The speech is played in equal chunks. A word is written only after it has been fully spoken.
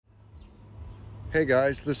Hey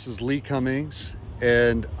guys, this is Lee Cummings,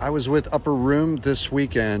 and I was with Upper Room this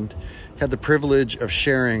weekend. Had the privilege of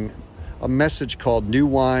sharing a message called New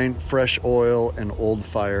Wine, Fresh Oil, and Old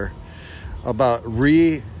Fire about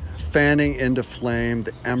re-fanning into flame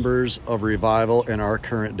the embers of revival in our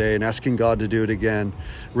current day and asking God to do it again.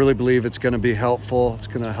 Really believe it's going to be helpful. It's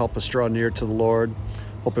going to help us draw near to the Lord.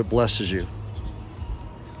 Hope it blesses you.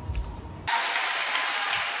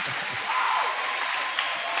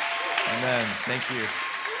 Amen. Thank you.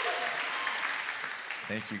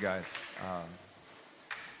 Thank you, guys.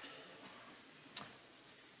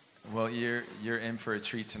 Well, you're in for a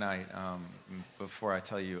treat tonight. Before I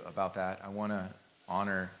tell you about that, I want to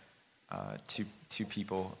honor two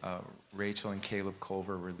people. Rachel and Caleb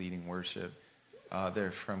Culver were leading worship.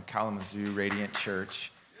 They're from Kalamazoo Radiant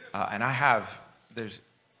Church, and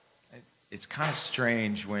it's kind of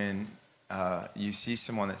strange when you see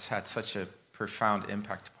someone that's had such a profound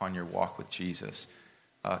impact upon your walk with Jesus.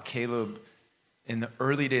 Caleb, in the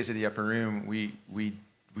early days of the Upper Room, we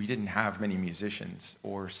didn't have many musicians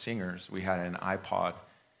or singers. We had an iPod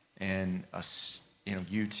and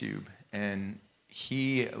YouTube, and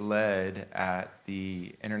he led at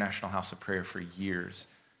the International House of Prayer for years.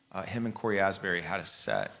 Him and Corey Asbury had a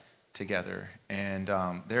set together, and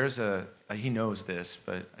he knows this,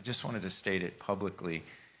 but I just wanted to state it publicly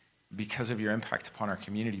because of your impact upon our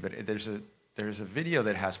community. But there's a video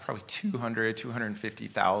that has probably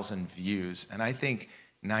 250,000 views, and I think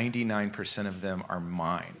 99% of them are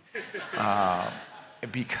mine.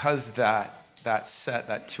 Because that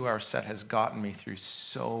 2-hour set has gotten me through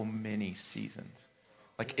so many seasons.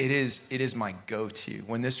 Like it is my go-to.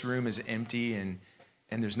 When this room is empty and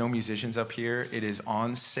there's no musicians up here, it is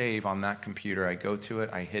on save on that computer. I go to it,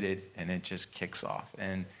 I hit it, and it just kicks off.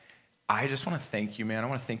 And I just want to thank you, man. I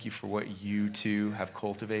want to thank you for what you two have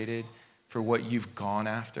cultivated, for what you've gone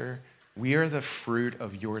after. We are the fruit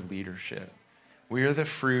of your leadership. We are the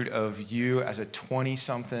fruit of you as a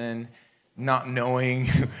 20-something, not knowing,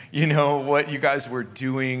 what you guys were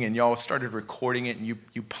doing, and y'all started recording it, and you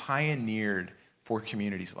pioneered for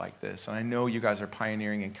communities like this. And I know you guys are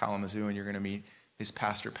pioneering in Kalamazoo, and you're going to meet his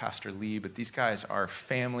pastor, Pastor Lee, but these guys are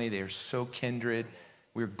family. They are so kindred.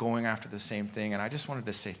 We're going after the same thing, and I just wanted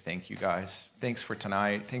to say thank you, guys. Thanks for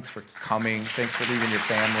tonight. Thanks for coming. Thanks for leaving your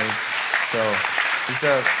family. So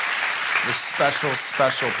they're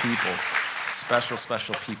special people.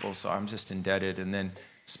 Special people, so I'm just indebted. And then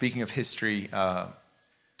speaking of history,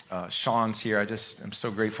 Sean's here. I'm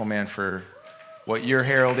so grateful, man, for what you're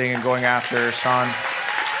heralding and going after. Sean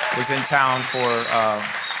was in town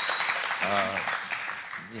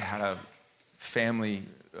he had a family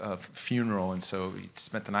funeral, and so he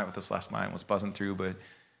spent the night with us last night and was buzzing through, but,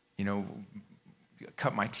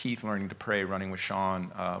 cut my teeth learning to pray, running with Sean,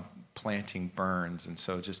 planting burns. And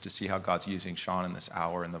so just to see how God's using Sean in this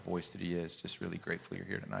hour and the voice that he is, just really grateful you're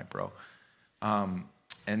here tonight, bro. And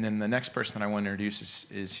then the next person that I want to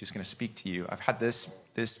introduce is who's going to speak to you. I've had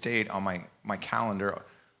this date on my calendar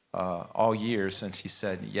all year since he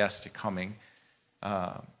said yes to coming.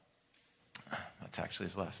 That's actually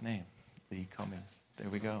his last name, Lee Cummings. There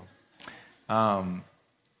we go.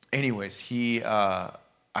 Anyways,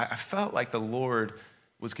 I felt like the Lord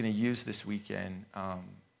was going to use this weekend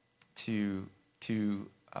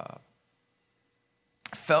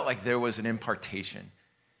felt like there was an impartation,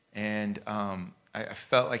 and I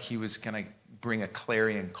felt like he was going to bring a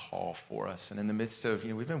clarion call for us. And in the midst of,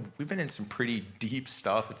 we've been in some pretty deep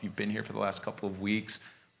stuff. If you've been here for the last couple of weeks,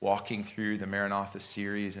 walking through the Maranatha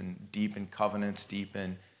series and deep in covenants, deep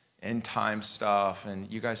in end time stuff,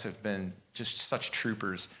 and you guys have been just such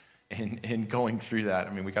troopers in going through that.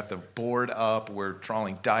 I mean, we got the board up, we're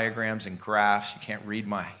drawing diagrams and graphs. You can't read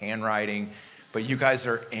my handwriting, but you guys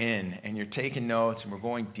are in, and you're taking notes, and we're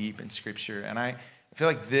going deep in Scripture. And I feel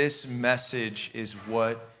like this message is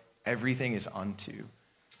what everything is unto,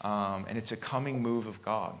 and it's a coming move of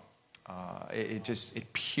God.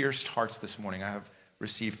 It pierced hearts this morning. I have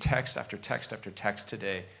received text after text after text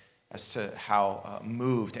today as to how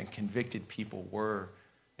moved and convicted people were,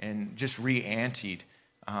 and just re-anteed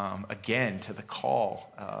again to the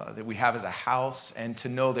call that we have as a house, and to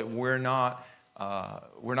know that we're not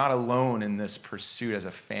alone in this pursuit as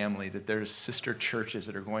a family, that there's sister churches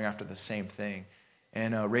that are going after the same thing.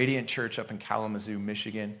 And Radiant Church up in Kalamazoo,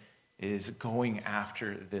 Michigan is going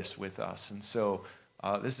after this with us. And so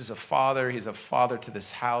this is a father. He's a father to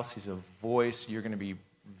this house. He's a voice. You're going to be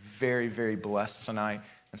very, very blessed tonight.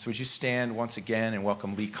 And so would you stand once again and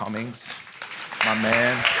welcome Lee Cummings, my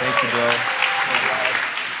man. Thank you, bro.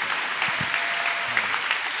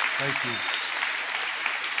 Thank you.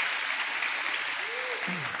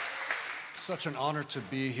 such an honor to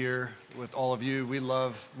be here with all of you. We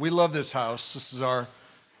love this house. This is our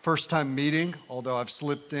first time meeting, although I've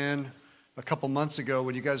slipped in a couple months ago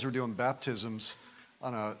when you guys were doing baptisms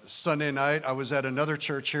on a Sunday night. I was at another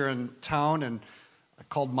church here in town, and I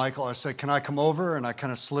called Michael. I said, "Can I come over?" And I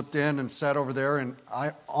kind of slipped in and sat over there, and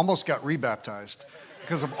I almost got rebaptized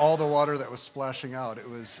because of all the water that was splashing out. It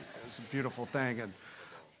was a beautiful thing, and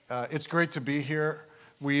it's great to be here.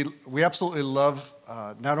 We absolutely love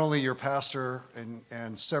not only your pastor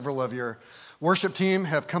and several of your worship team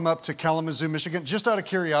have come up to Kalamazoo, Michigan. Just out of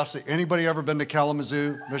curiosity, anybody ever been to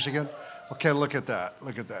Kalamazoo, Michigan? Okay, look at that.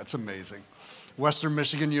 Look at that. It's amazing. Western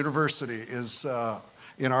Michigan University is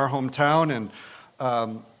in our hometown,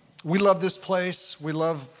 and we love this place. We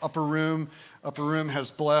love Upper Room. Upper Room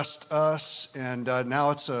has blessed us, and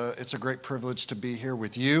now it's a great privilege to be here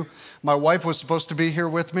with you. My wife was supposed to be here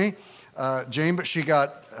with me, Jane, but she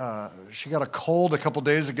got a cold a couple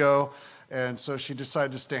days ago, and so she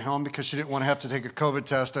decided to stay home because she didn't want to have to take a COVID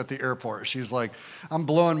test at the airport. She's like, "I'm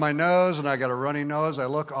blowing my nose, and I got a runny nose. I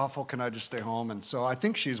look awful. Can I just stay home?" And so I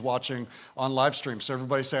think she's watching on live stream. So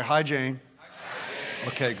everybody say hi, Jane. Hi, Jane.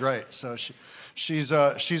 Okay, great. So she's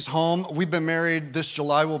home. We've been married. This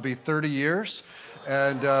July will be 30 years,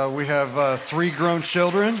 and we have three grown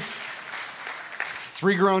children,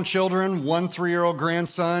 one 3-year-old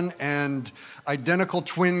grandson, and identical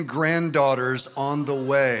twin granddaughters on the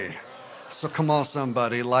way. So come on,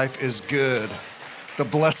 somebody, life is good. The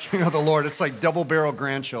blessing of the Lord. It's like double-barrel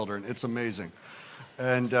grandchildren. It's amazing.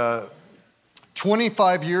 And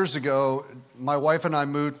 25 years ago, my wife and I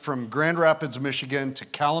moved from Grand Rapids, Michigan to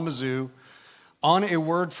Kalamazoo on a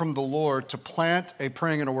word from the Lord to plant a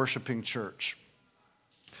praying and a worshiping church.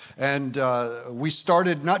 And we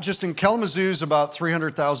started not just in Kalamazoo's about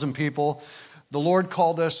 300,000 people. The Lord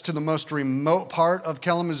called us to the most remote part of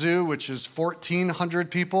Kalamazoo, which is 1,400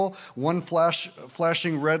 people, one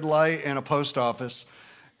flashing red light and a post office.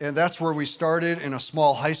 And that's where we started, in a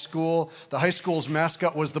small high school. The high school's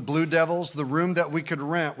mascot was the Blue Devils. The room that we could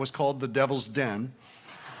rent was called the Devil's Den.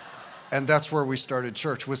 And that's where we started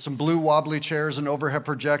church, with some blue wobbly chairs, an overhead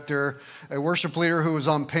projector, a worship leader who was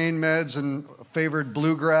on pain meds and favored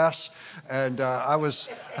bluegrass. And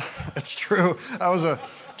it's true, I was a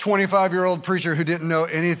 25-year-old preacher who didn't know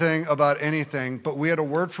anything about anything, but we had a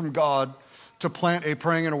word from God to plant a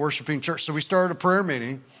praying and a worshiping church. So we started a prayer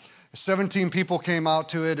meeting. 17 people came out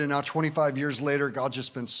to it, and now 25 years later, God's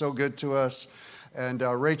just been so good to us. And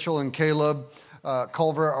Rachel and Caleb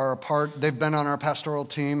Culver are a part. They've been on our pastoral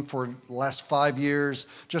team for the last 5 years,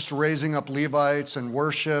 just raising up Levites and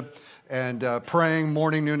worship and praying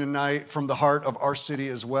morning, noon, and night from the heart of our city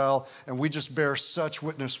as well. And we just bear such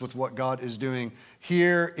witness with what God is doing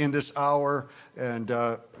here in this hour, and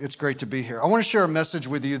it's great to be here. I want to share a message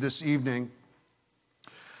with you this evening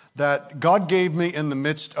that God gave me in the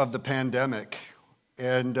midst of the pandemic.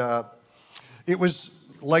 And it was,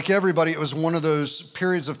 like everybody, it was one of those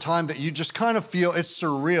periods of time that you just kind of feel it's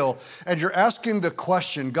surreal. And you're asking the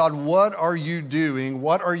question, God, what are you doing?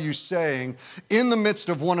 What are you saying in the midst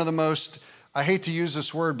of one of the most, I hate to use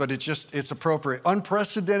this word, but it's appropriate,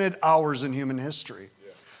 unprecedented hours in human history.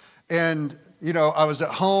 Yeah. And, you know, I was at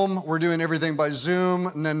home. We're doing everything by Zoom,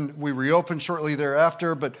 and then we reopened shortly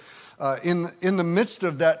thereafter. But in the midst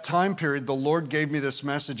of that time period, the Lord gave me this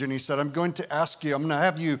message, and he said, I'm going to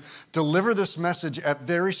have you deliver this message at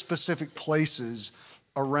very specific places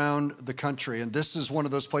around the country. And this is one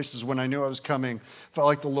of those places when I knew I was coming, felt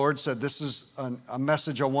like the Lord said, this is a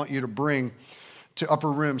message I want you to bring to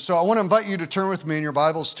Upper Room. So I want to invite you to turn with me in your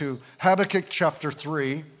Bibles to Habakkuk chapter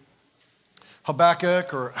 3.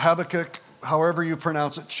 Habakkuk, or Habakkuk, however you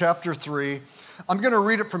pronounce it, chapter 3. I'm going to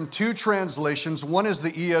read it from two translations. One is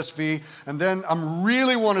the ESV, and then I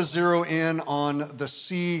really want to zero in on the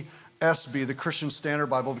CSB, the Christian Standard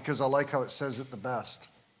Bible, because I like how it says it the best.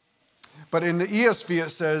 But in the ESV, it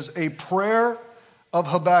says, a prayer of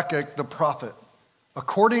Habakkuk the prophet.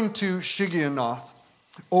 According to Shigionoth,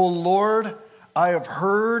 O Lord, I have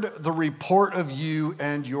heard the report of you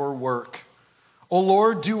and your work. O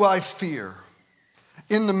Lord, do I fear?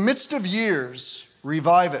 In the midst of years,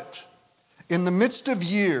 revive it. In the midst of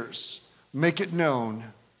years, make it known.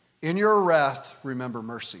 In your wrath, remember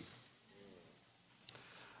mercy.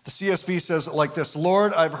 The CSB says it like this: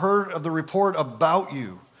 Lord, I've heard of the report about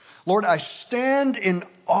you. Lord, I stand in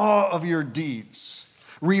awe of your deeds.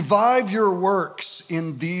 Revive your works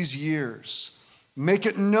in these years. Make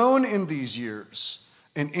it known in these years.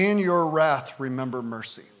 And in your wrath, remember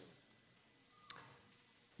mercy.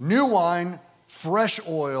 New wine, fresh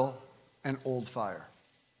oil, and old fire.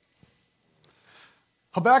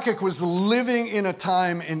 Habakkuk was living in a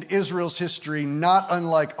time in Israel's history not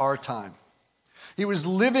unlike our time. He was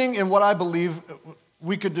living in what I believe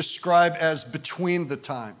we could describe as between the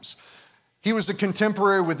times. He was a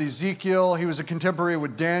contemporary with Ezekiel. He was a contemporary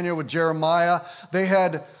with Daniel, with Jeremiah. They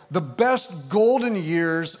had the best golden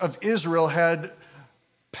years of Israel had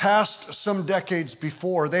passed some decades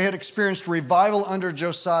before. They had experienced revival under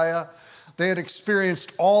Josiah. They had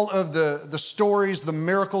experienced all of the stories, the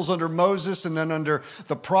miracles under Moses and then under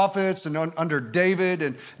the prophets and under David.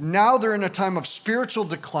 And now they're in a time of spiritual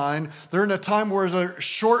decline. They're in a time where they're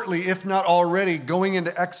shortly, if not already, going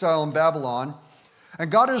into exile in Babylon. And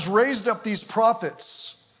God has raised up these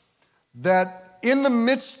prophets that in the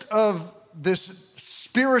midst of this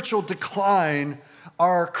spiritual decline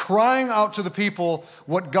are crying out to the people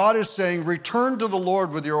what God is saying, return to the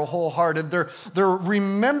Lord with your whole heart. And they're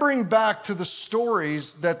remembering back to the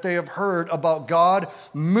stories that they have heard about God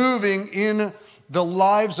moving in the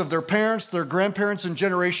lives of their parents, their grandparents, and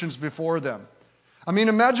generations before them. I mean,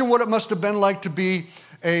 imagine what it must have been like to be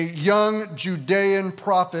a young Judean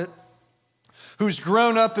prophet who's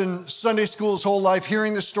grown up in Sunday school his whole life,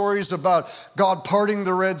 hearing the stories about God parting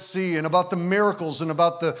the Red Sea and about the miracles and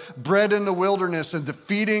about the bread in the wilderness and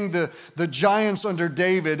defeating the giants under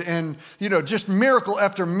David and, just miracle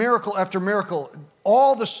after miracle after miracle.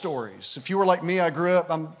 All the stories. If you were like me,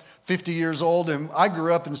 I'm 50 years old, and I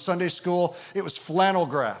grew up in Sunday school. It was flannel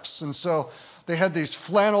graphs. And so they had these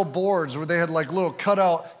flannel boards where they had like little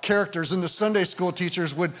cutout characters, and the Sunday school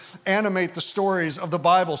teachers would animate the stories of the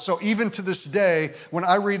Bible. So even to this day, when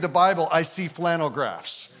I read the Bible, I see flannel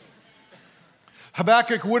graphs.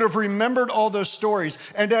 Habakkuk would have remembered all those stories.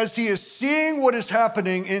 And as he is seeing what is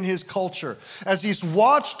happening in his culture, as he's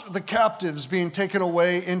watched the captives being taken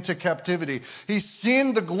away into captivity, he's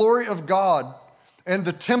seen the glory of God and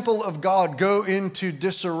the temple of God go into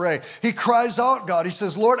disarray. He cries out, God. He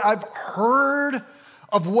says, Lord, I've heard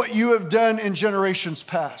of what you have done in generations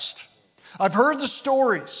past. I've heard the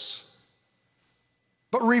stories,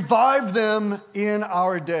 but revive them in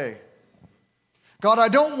our day. God, I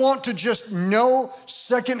don't want to just know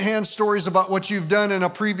secondhand stories about what you've done in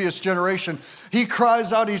a previous generation. He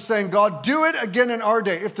cries out, he's saying, God, do it again in our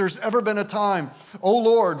day. If there's ever been a time, oh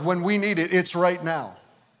Lord, when we need it, it's right now.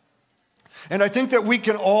 And I think that we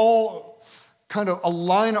can all kind of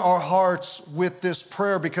align our hearts with this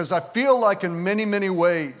prayer, because I feel like in many, many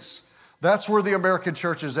ways, that's where the American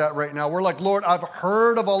church is at right now. We're like, Lord, I've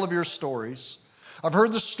heard of all of your stories. I've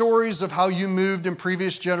heard the stories of how you moved in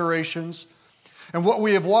previous generations. And what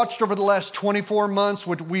we have watched over the last 24 months,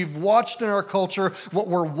 what we've watched in our culture, what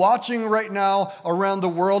we're watching right now around the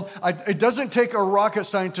world, it doesn't take a rocket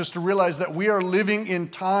scientist to realize that we are living in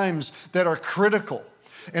times that are critical.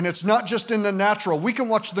 And it's not just in the natural. We can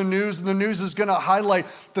watch the news, and the news is going to highlight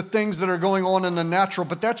the things that are going on in the natural,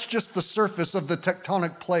 but that's just the surface of the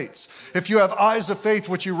tectonic plates. If you have eyes of faith,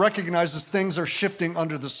 what you recognize is things are shifting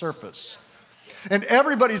under the surface. And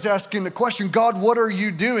everybody's asking the question, God, what are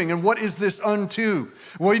you doing? And what is this unto?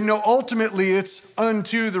 Well, ultimately it's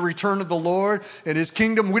unto the return of the Lord and his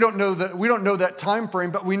kingdom. We don't know that time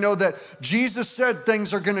frame, but we know that Jesus said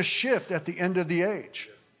things are going to shift at the end of the age.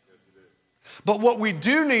 But what we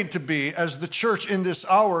do need to be as the church in this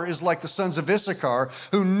hour is like the sons of Issachar,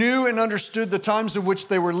 who knew and understood the times in which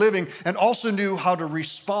they were living and also knew how to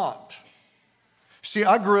respond. See,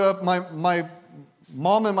 I grew up, my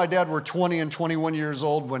mom and my dad were 20 and 21 years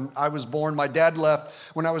old when I was born. My dad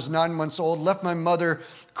left when I was 9 months old, left my mother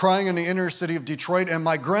crying in the inner city of Detroit, and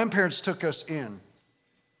my grandparents took us in.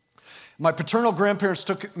 My paternal grandparents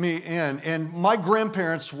took me in, and my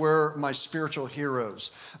grandparents were my spiritual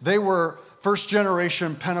heroes. They were first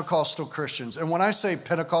generation Pentecostal Christians. And when I say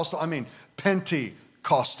Pentecostal, I mean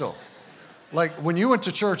Pentecostal. Like when you went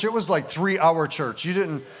to church, it was like 3-hour church. You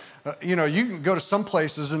didn't, you can go to some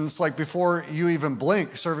places and it's like before you even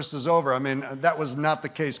blink, service is over. I mean, that was not the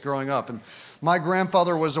case growing up. And my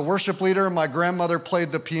grandfather was a worship leader. My grandmother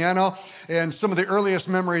played the piano. And some of the earliest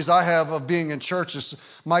memories I have of being in church is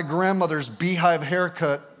my grandmother's beehive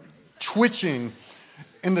haircut twitching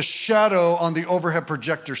in the shadow on the overhead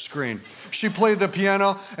projector screen. She played the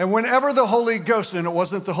piano, and whenever the Holy Ghost, and it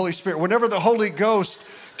wasn't the Holy Spirit, whenever the Holy Ghost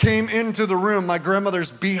came into the room, my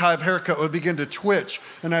grandmother's beehive haircut would begin to twitch,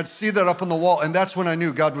 and I'd see that up on the wall, and that's when I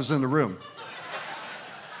knew God was in the room.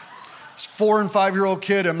 It's 4- and 5-year-old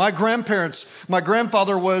kid, and my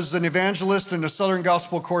grandfather was an evangelist in a Southern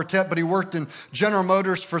Gospel Quartet, but he worked in General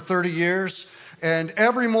Motors for 30 years. And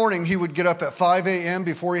every morning he would get up at 5 a.m.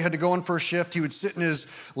 before he had to go in for a shift. He would sit in his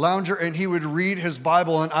lounger and he would read his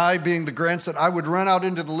Bible. And I, being the grandson, I would run out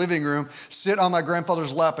into the living room, sit on my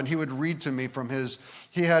grandfather's lap, and he would read to me from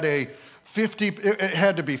he had a it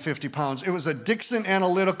had to be 50 pounds. It was a Dixon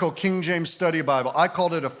Analytical King James Study Bible. I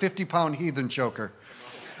called it a 50-pound heathen choker.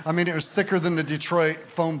 I mean, it was thicker than the Detroit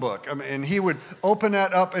phone book. I mean, and he would open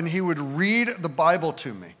that up and he would read the Bible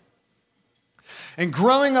to me. And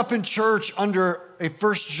growing up in church under a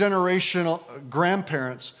first-generation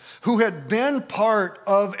grandparents who had been part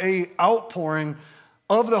of a outpouring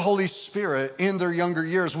of the Holy Spirit in their younger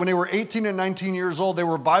years. When they were 18 and 19 years old, they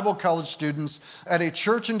were Bible college students at a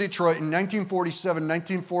church in Detroit in 1947,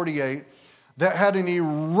 1948 that had an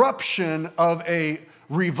eruption of a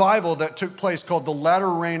revival that took place called the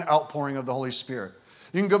Latter Rain Outpouring of the Holy Spirit.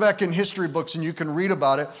 You can go back in history books and you can read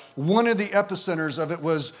about it. One of the epicenters of it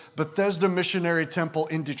was Bethesda Missionary Temple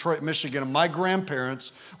in Detroit, Michigan. And my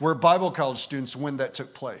grandparents were Bible college students when that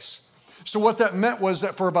took place. So what that meant was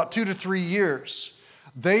that for about 2 to 3 years,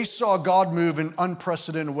 they saw God move in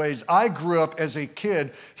unprecedented ways. I grew up as a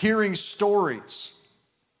kid hearing stories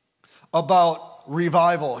about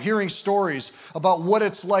revival, hearing stories about what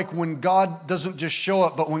it's like when God doesn't just show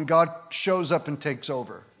up, but when God shows up and takes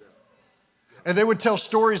over. And they would tell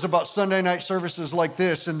stories about Sunday night services like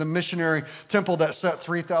this in the missionary temple that sat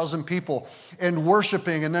 3,000 people and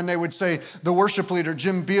worshiping. And then they would say, the worship leader,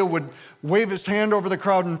 Jim Beal, would wave his hand over the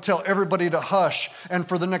crowd and tell everybody to hush. And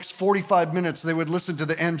for the next 45 minutes, they would listen to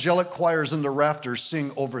the angelic choirs in the rafters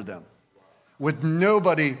sing over them with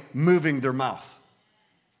nobody moving their mouth.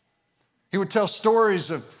 He would tell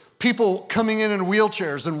stories of people coming in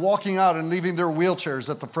wheelchairs and walking out and leaving their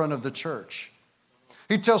wheelchairs at the front of the church.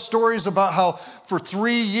 He'd tell stories about how for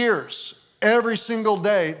 3 years, every single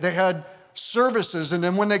day, they had services. And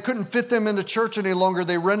then when they couldn't fit them in the church any longer,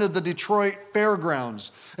 they rented the Detroit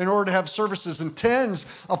Fairgrounds in order to have services. And tens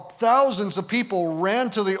of thousands of people ran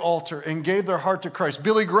to the altar and gave their heart to Christ.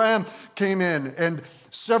 Billy Graham came in, and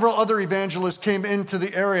several other evangelists came into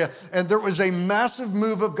the area. And there was a massive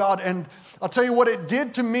move of God. And I'll tell you what it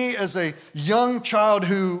did to me as a young child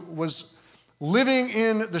who was living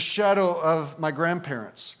in the shadow of my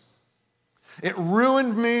grandparents. It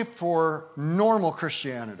ruined me for normal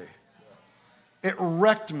Christianity. It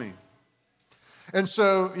wrecked me. And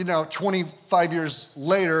so, 25 years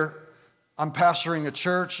later, I'm pastoring a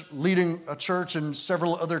church, leading a church and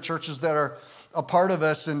several other churches that are a part of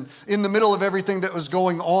us. And in the middle of everything that was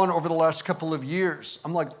going on over the last couple of years,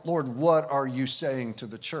 I'm like, Lord, what are you saying to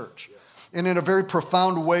the church? And in a very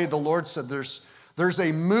profound way, the Lord said, there's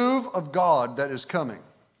a move of God that is coming,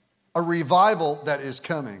 a revival that is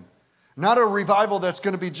coming. Not a revival that's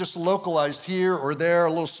going to be just localized here or there, a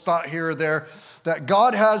little spot here or there, that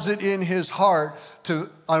God has it in his heart to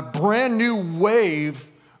a brand new wave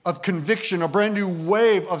of conviction, a brand new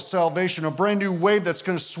wave of salvation, a brand new wave that's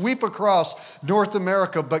going to sweep across North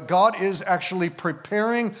America. But God is actually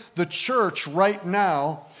preparing the church right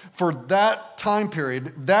now for that time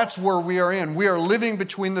period. That's where we are in. We are living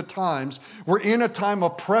between the times. We're in a time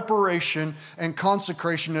of preparation and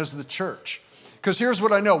consecration as the church. Because here's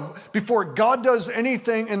what I know. Before God does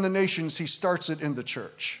anything in the nations, he starts it in the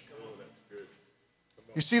church.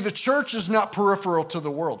 You see, the church is not peripheral to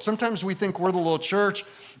the world. Sometimes we think we're the little church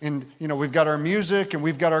and, we've got our music and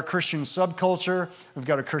we've got our Christian subculture. We've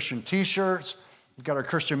got our Christian t-shirts. We've got our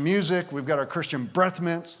Christian music. We've got our Christian breath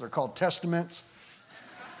mints. They're called testaments.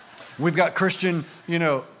 We've got Christian,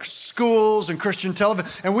 schools and Christian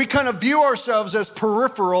television. And we kind of view ourselves as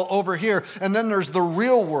peripheral over here. And then there's the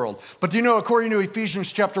real world. But according to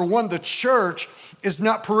Ephesians chapter 1, the church is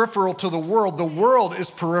not peripheral to the world. The world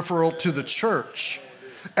is peripheral to the church.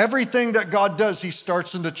 Everything that God does, he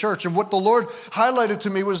starts in the church. And what the Lord highlighted to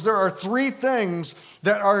me was there are 3 things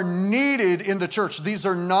that are needed in the church. These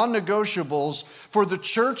are non-negotiables for the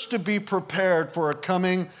church to be prepared for a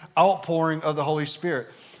coming outpouring of the Holy Spirit.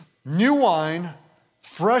 New wine,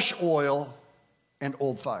 fresh oil, and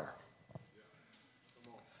old fire.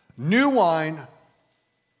 New wine,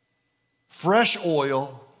 fresh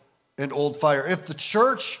oil, and old fire. If the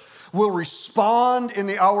church will respond in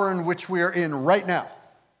the hour in which we are in right now,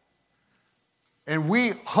 and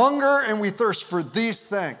we hunger and we thirst for these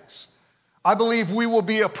things, I believe we will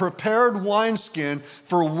be a prepared wineskin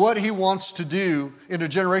for what he wants to do in a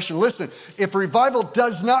generation. Listen, if revival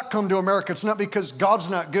does not come to America, it's not because God's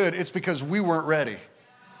not good, it's because we weren't ready.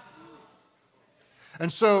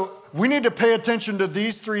 And so we need to pay attention to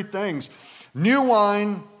these 3 things: new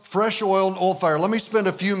wine, fresh oil, and old fire. Let me spend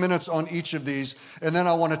a few minutes on each of these, and then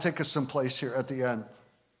I want to take us someplace here at the end.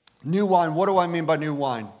 New wine, what do I mean by new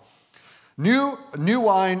wine? New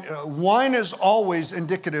wine, wine is always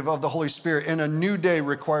indicative of the Holy Spirit, and a new day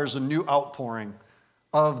requires a new outpouring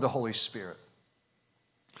of the Holy Spirit.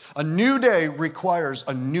 A new day requires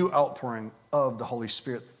a new outpouring of the Holy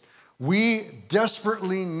Spirit. We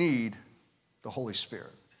desperately need the Holy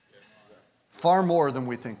Spirit. Far more than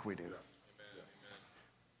we think we do.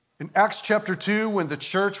 In Acts chapter 2, when the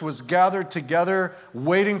church was gathered together,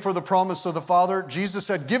 waiting for the promise of the Father, Jesus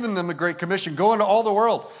had given them a great commission. Go into all the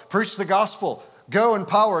world, preach the gospel, go in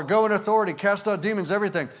power, go in authority, cast out demons,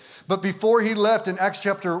 everything. But before he left in Acts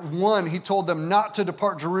chapter 1, he told them not to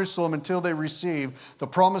depart Jerusalem until they receive the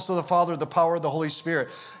promise of the Father, the power of the Holy Spirit.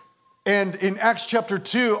 And in Acts chapter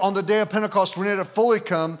 2, on the day of Pentecost, when it had fully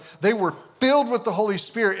come, they were filled with the Holy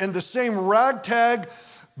Spirit, and the same ragtag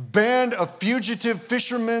band of fugitive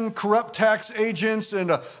fishermen, corrupt tax agents, and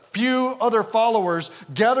a few other followers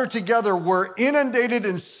gathered together were inundated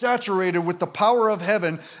and saturated with the power of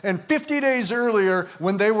heaven. And 50 days earlier,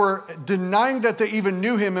 when they were denying that they even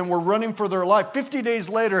knew him and were running for their life, 50 days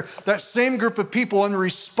later, that same group of people, in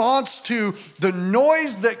response to the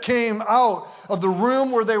noise that came out of the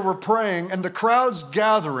room where they were praying and the crowds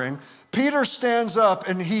gathering, Peter stands up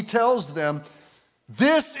and he tells them,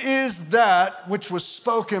 this is that which was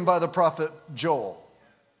spoken by the prophet Joel.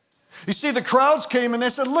 You see, the crowds came and they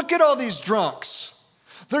said, look at all these drunks.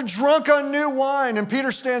 They're drunk on new wine. And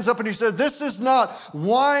Peter stands up and he said, this is not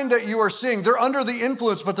wine that you are seeing. They're under the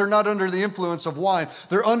influence, but they're not under the influence of wine.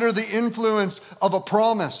 They're under the influence of a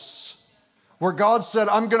promise where God said,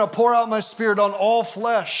 I'm going to pour out my Spirit on all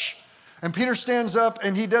flesh. And Peter stands up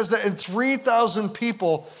and he does that, and 3,000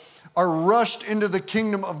 people are rushed into the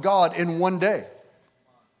kingdom of God in one day.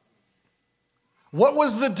 What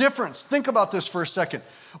was the difference? Think about this for a second.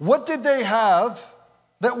 What did they have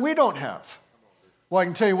that we don't have? Well, I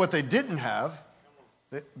can tell you what they didn't have.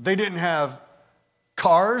 They didn't have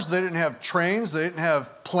cars. They didn't have trains. They didn't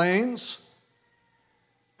have planes.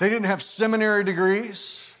 They didn't have seminary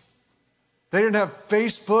degrees. They didn't have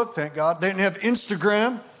Facebook, thank God. They didn't have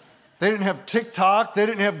Instagram. They didn't have TikTok. They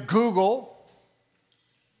didn't have Google.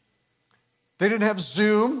 They didn't have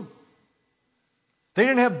Zoom. They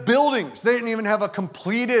didn't have buildings. They didn't even have a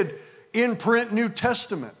completed in-print New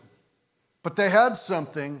Testament. But they had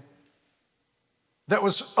something that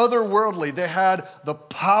was otherworldly. They had the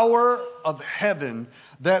power of heaven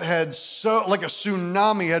that had like a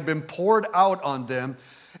tsunami had been poured out on them.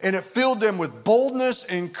 And it filled them with boldness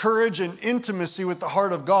and courage and intimacy with the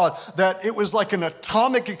heart of God, that it was like an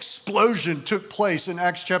atomic explosion took place in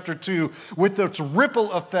Acts chapter 2, with its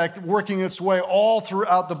ripple effect working its way all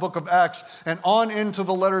throughout the book of Acts and on into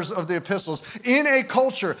the letters of the epistles, in a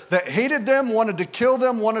culture that hated them, wanted to kill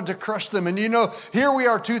them, wanted to crush them. And you know, here we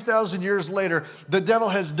are 2,000 years later, the devil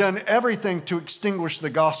has done everything to extinguish the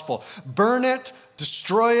gospel. Burn it,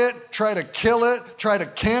 destroy it, try to kill it, try to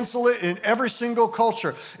cancel it in every single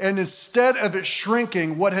culture. And instead of it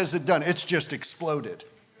shrinking, what has it done? It's just exploded.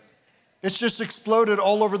 It's just exploded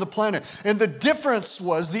all over the planet. And the difference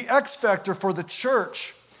was the X factor for the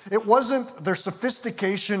church. It wasn't their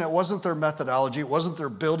sophistication, it wasn't their methodology, it wasn't their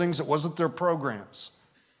buildings, it wasn't their programs.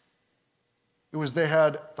 It was they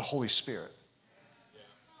had the Holy Spirit.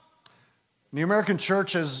 And the American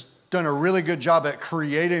church has done a really good job at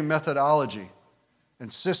creating methodology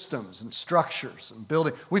and systems and structures and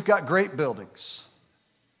building. We've got great buildings.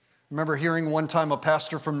 I remember hearing one time a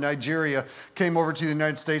pastor from Nigeria came over to the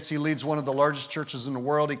United States. He leads one of the largest churches in the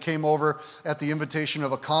world. He came over at the invitation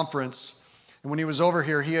of a conference. And when he was over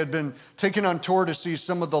here, he had been taken on tour to see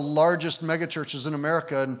some of the largest megachurches in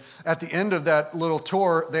America. And at the end of that little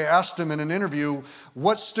tour, they asked him in an interview,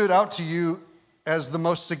 what stood out to you as the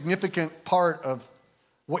most significant part of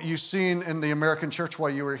what you've seen in the American church while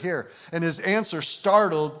you were here? And his answer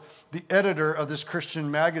startled the editor of this Christian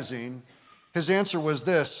magazine. His answer was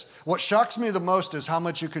this: what shocks me the most is how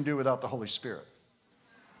much you can do without the Holy Spirit.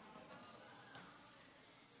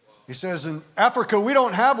 He says, in Africa, we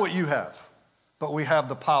don't have what you have, but we have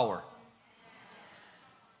the power.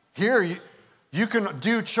 Here, you can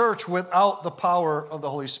do church without the power of the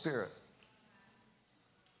Holy Spirit.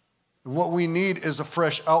 What we need is a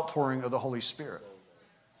fresh outpouring of the Holy Spirit.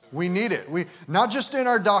 We need it. Not just in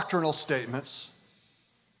our doctrinal statements,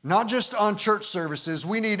 not just on church services.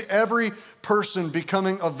 We need every person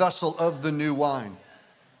becoming a vessel of the new wine,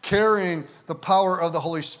 carrying the power of the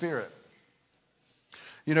Holy Spirit.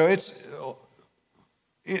 You know,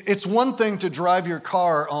 it's one thing to drive your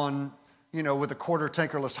car on, with a quarter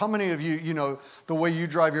tankerless. How many of you, the way you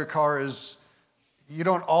drive your car is you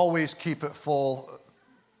don't always keep it full.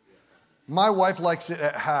 My wife likes it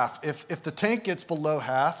at half. If the tank gets below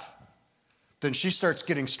half, then she starts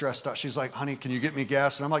getting stressed out. She's like, honey, can you get me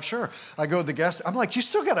gas? And I'm like, sure. I go to the gas. I'm like, you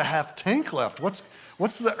still got a half tank left. What's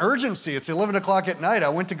the urgency? It's 11 o'clock at night. I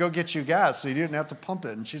went to go get you gas so you didn't have to pump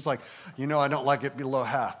it. And she's like, I don't like it below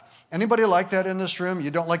half. Anybody like that in this room?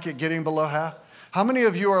 You don't like it getting below half? How many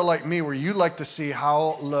of you are like me where you like to see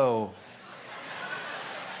how low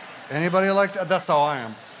Anybody like that? That's how I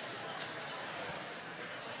am.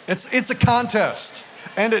 It's a contest,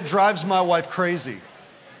 and it drives my wife crazy.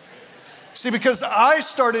 See, because I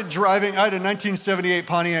started driving, I had a 1978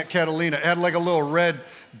 Pontiac Catalina. It had like a little red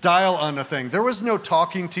dial on the thing. There was no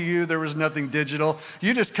talking to you. There was nothing digital.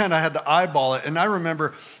 You just kind of had to eyeball it. And I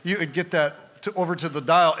remember you would get that over to the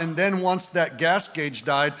dial. And then once that gas gauge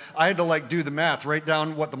died, I had to like do the math, write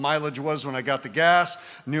down what the mileage was when I got the gas,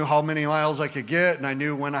 knew how many miles I could get, and I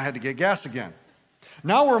knew when I had to get gas again.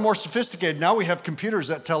 Now we're more sophisticated. Now we have computers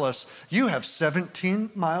that tell us, you have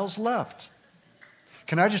 17 miles left.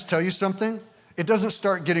 Can I just tell you something? It doesn't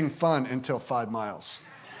start getting fun until 5 miles.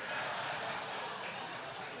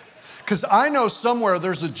 Because I know somewhere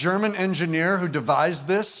there's a German engineer who devised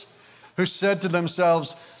this, who said to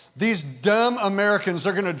themselves, these dumb Americans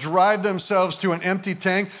are going to drive themselves to an empty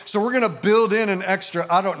tank, so we're going to build in an extra,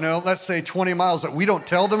 I don't know, let's say 20 miles that we don't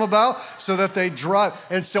tell them about so that they drive.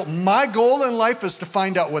 And so my goal in life is to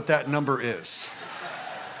find out what that number is.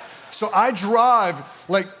 So I drive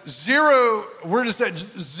like zero, we're just at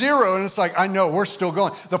zero, and it's like, I know, we're still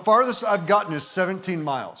going. The farthest I've gotten is 17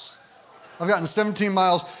 miles. I've gotten 17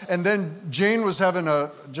 miles, and then Jane was having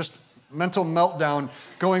a just mental meltdown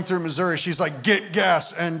going through Missouri. She's like, get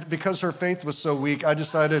gas. And because her faith was so weak, I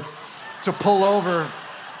decided to pull over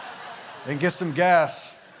and get some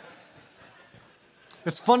gas.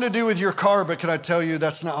 It's fun to do with your car, but can I tell you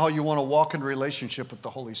that's not how you want to walk in relationship with the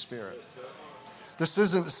Holy Spirit. This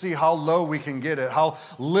isn't to see how low we can get it, how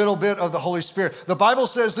little bit of the Holy Spirit. The Bible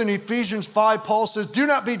says in Ephesians 5, Paul says, do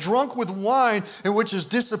not be drunk with wine, in which is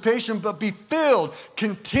dissipation, but be filled,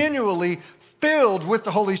 continually filled with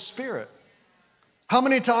the Holy Spirit. How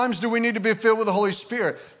many times do we need to be filled with the Holy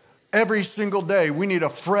Spirit? Every single day, we need a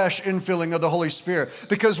fresh infilling of the Holy Spirit,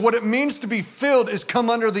 because what it means to be filled is come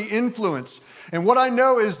under the influence. And what I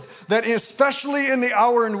know is that especially in the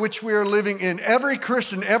hour in which we are living in, every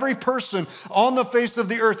Christian, every person on the face of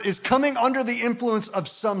the earth is coming under the influence of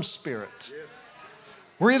some spirit.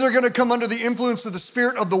 We're either going to come under the influence of the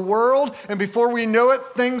spirit of the world, and before we know it,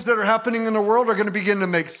 things that are happening in the world are going to begin to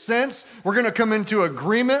make sense. We're going to come into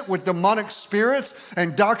agreement with demonic spirits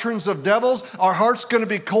and doctrines of devils. Our heart's going to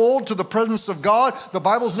be cold to the presence of God. The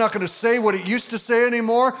Bible's not going to say what it used to say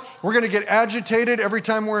anymore. We're going to get agitated every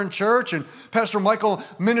time we're in church, and Pastor Michael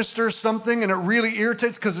ministers something, and it really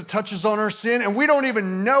irritates because it touches on our sin, and we don't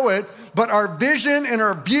even know it, but our vision and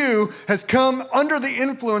our view has come under the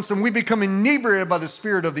influence, and we become inebriated by the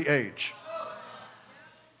spirit of the age.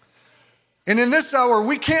 And in this hour,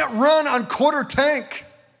 we can't run on quarter tank.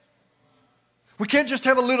 We can't just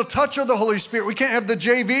have a little touch of the Holy Spirit. We can't have the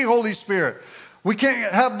JV Holy Spirit. We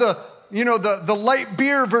can't have the light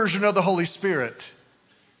beer version of the Holy Spirit.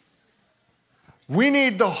 We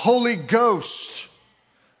need the Holy Ghost.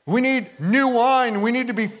 We need new wine. We need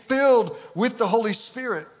to be filled with the Holy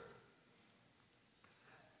Spirit.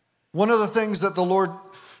 One of the things that the Lord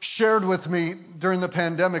shared with me during the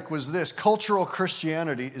pandemic was this: cultural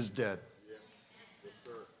Christianity is dead.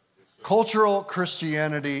 Cultural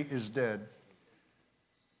Christianity is dead.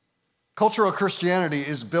 Cultural Christianity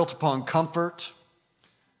is built upon comfort.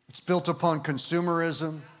 It's built upon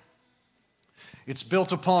consumerism. It's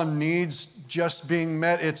built upon needs just being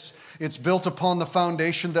met. It's built upon the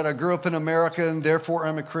foundation that I grew up in America and therefore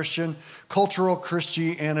I'm a Christian. Cultural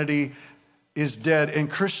Christianity is dead, and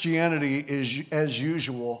Christianity is, as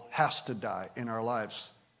usual, has to die in our lives.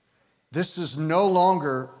 This is no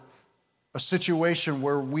longer a situation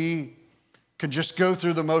where we can just go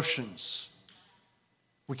through the motions.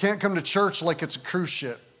 We can't come to church like it's a cruise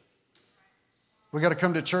ship. We got to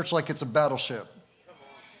come to church like it's a battleship.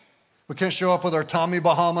 We can't show up with our Tommy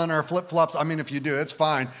Bahama and our flip-flops. I mean, if you do, it's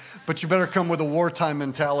fine, but you better come with a wartime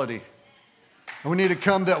mentality. And we need to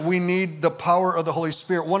come that we need the power of the Holy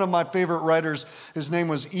Spirit. One of my favorite writers, his name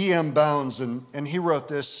was E.M. Bounds, and he wrote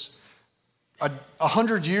this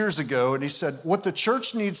 100 years ago, and he said, what the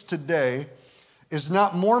church needs today is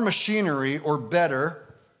not more machinery or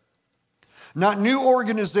better, not new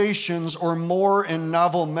organizations or more and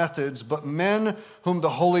novel methods, but men whom the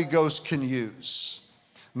Holy Ghost can use.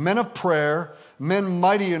 Men of prayer, men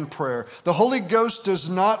mighty in prayer. The Holy Ghost does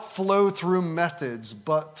not flow through methods,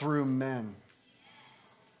 but through men.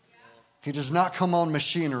 He does not come on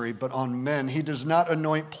machinery, but on men. He does not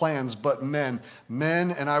anoint plans, but men.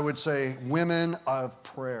 Men, and I would say women of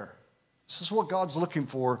prayer. This is what God's looking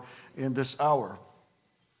for in this hour.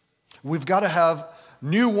 We've got to have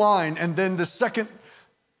new wine. And then the second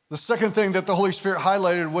thing that the Holy Spirit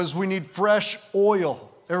highlighted was we need fresh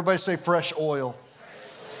oil. Everybody say fresh oil.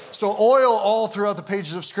 So oil all throughout the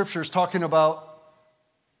pages of Scripture is talking about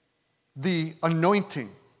the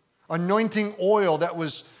anointing oil that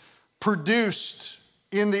was produced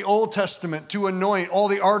in the Old Testament to anoint all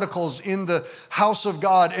the articles in the house of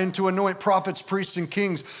God and to anoint prophets, priests, and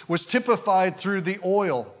kings was typified through the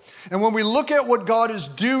oil. And when we look at what God is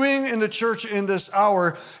doing in the church in this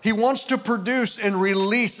hour, He wants to produce and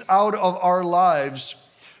release out of our lives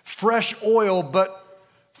fresh oil, but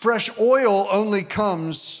fresh oil only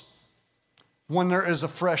comes when there is a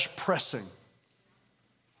fresh pressing.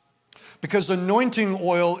 Because anointing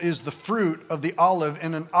oil is the fruit of the olive,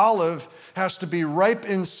 and an olive has to be ripe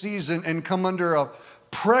in season and come under a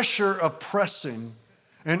pressure of pressing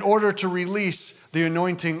in order to release the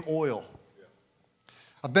anointing oil.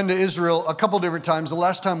 I've been to Israel a couple different times. The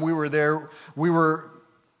last time we were there, we were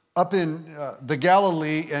up in the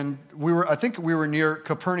Galilee, and I think we were near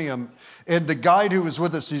Capernaum. And the guide who was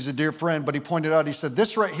with us, he's a dear friend, but he pointed out, he said,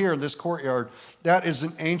 this right here in this courtyard, that is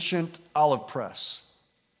an ancient olive press.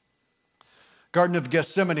 Garden of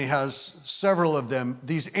Gethsemane has several of them,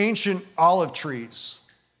 these ancient olive trees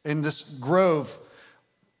in this grove.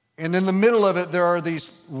 And in the middle of it, there are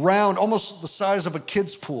these round, almost the size of a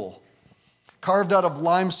kid's pool, carved out of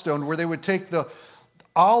limestone, where they would take the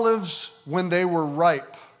olives when they were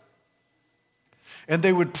ripe, and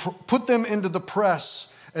they would put them into the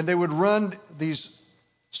press, and they would run these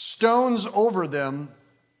stones over them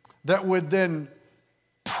that would then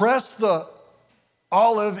press the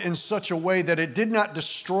olive in such a way that it did not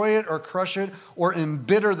destroy it or crush it or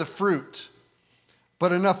embitter the fruit,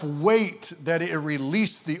 but enough weight that it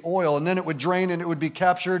released the oil, and then it would drain and it would be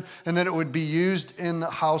captured, and then it would be used in the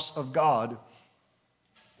house of God.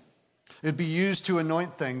 It'd be used to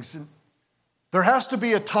anoint things. And there has to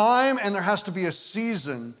be a time, and there has to be a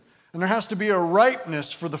season, and there has to be a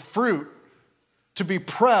ripeness for the fruit to be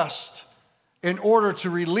pressed in order to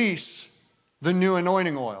release the new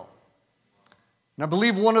anointing oil. And I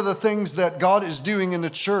believe one of the things that God is doing in the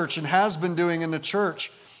church and has been doing in the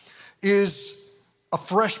church is a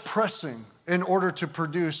fresh pressing in order to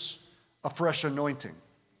produce a fresh anointing.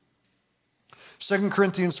 2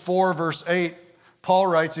 Corinthians 4, verse 8, Paul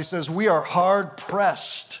writes, he says, we are hard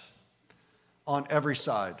pressed on every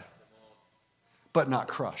side, but not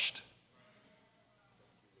crushed.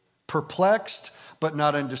 Perplexed, but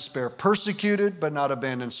not in despair. Persecuted, but not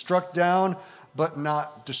abandoned. Struck down, but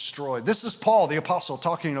not destroyed. This is Paul, the apostle,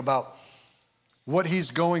 talking about what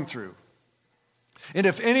he's going through. And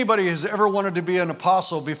if anybody has ever wanted to be an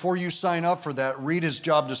apostle, before you sign up for that, read his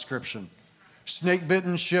job description. Snake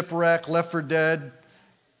bitten, shipwrecked, left for dead,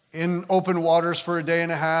 in open waters for a day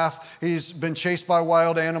and a half. He's been chased by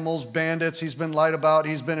wild animals, bandits. He's been lied about.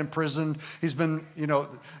 He's been imprisoned. He's been,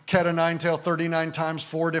 cat o' nine tail 39 times,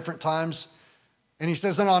 4 different times. And he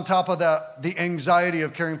says, and on top of that, the anxiety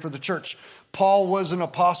of caring for the church. Paul was an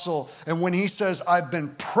apostle, and when he says, I've been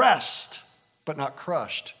pressed, but not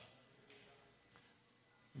crushed,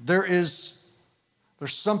 there's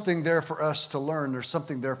something there for us to learn. There's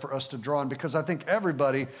something there for us to draw on, because I think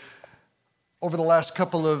everybody over the last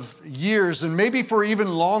couple of years, and maybe for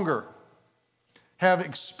even longer, have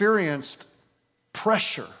experienced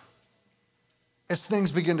pressure as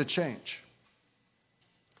things begin to change.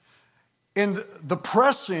 And the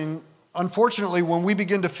pressing, unfortunately, when we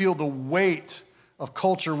begin to feel the weight of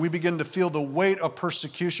culture, we begin to feel the weight of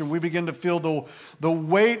persecution, we begin to feel the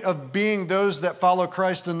weight of being those that follow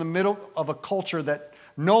Christ in the middle of a culture that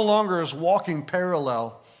no longer is walking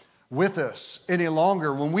parallel with us any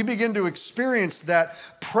longer. When we begin to experience that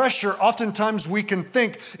pressure, oftentimes we can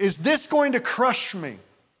think, is this going to crush me?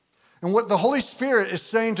 And what the Holy Spirit is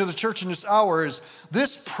saying to the church in this hour is,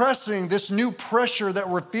 this pressing, this new pressure that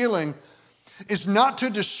we're feeling is not to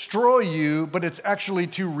destroy you, but it's actually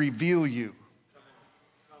to reveal you.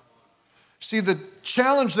 See, the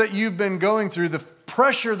challenge that you've been going through, the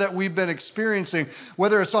pressure that we've been experiencing,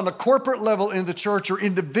 whether it's on the corporate level in the church or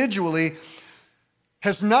individually,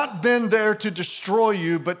 has not been there to destroy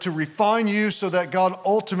you, but to refine you so that God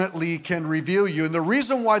ultimately can reveal you. And the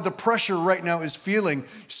reason why the pressure right now is feeling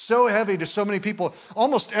so heavy to so many people,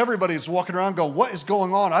 almost everybody is walking around going, what is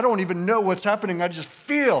going on? I don't even know what's happening. I just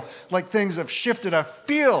feel like things have shifted. I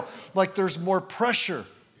feel like there's more pressure.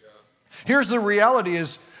 Here's the reality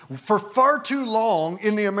is, for far too long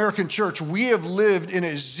in the American church, we have lived in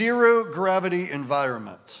a zero gravity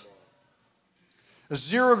environment. A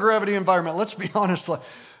zero gravity environment. Let's be honest,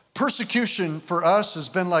 persecution for us has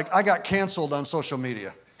been like, I got canceled on social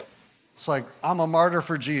media. It's like, I'm a martyr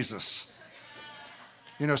for Jesus.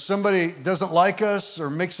 Somebody doesn't like us or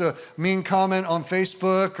makes a mean comment on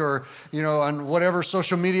Facebook or, on whatever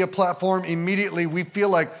social media platform, immediately we feel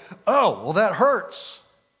like, oh, well, that hurts.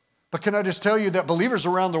 But can I just tell you that believers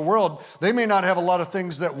around the world, they may not have a lot of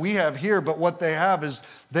things that we have here, but what they have is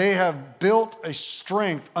they have built a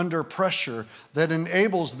strength under pressure that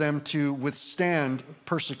enables them to withstand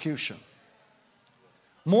persecution.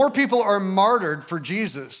 More people are martyred for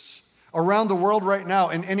Jesus around the world right now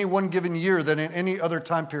in any one given year than in any other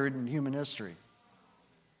time period in human history.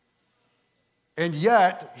 And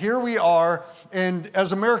yet, here we are, and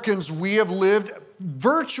as Americans, we have lived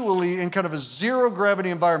virtually in kind of a zero gravity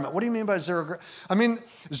environment. What do you mean by zero gravity? I mean,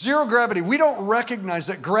 zero gravity. We don't recognize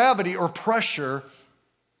that gravity or pressure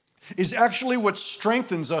is actually what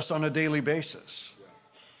strengthens us on a daily basis.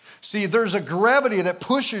 See, there's a gravity that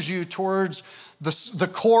pushes you towards the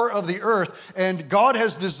core of the earth, and God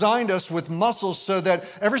has designed us with muscles so that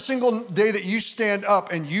every single day that you stand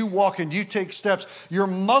up and you walk and you take steps, your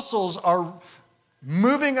muscles are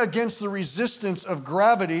moving against the resistance of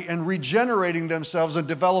gravity and regenerating themselves and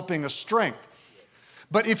developing a strength.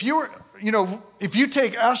 But if you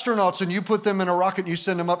take astronauts and you put them in a rocket and you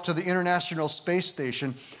send them up to the International Space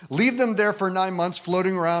Station, leave them there for 9 months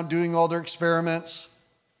floating around doing all their experiments,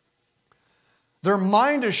 their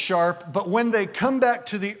mind is sharp, but when they come back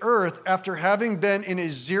to the earth after having been in a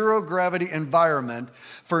zero gravity environment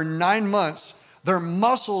for 9 months, their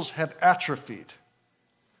muscles have atrophied.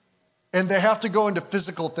 And they have to go into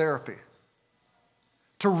physical therapy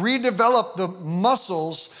to redevelop the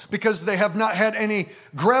muscles because they have not had any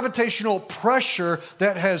gravitational pressure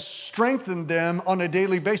that has strengthened them on a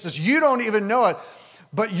daily basis. You don't even know it,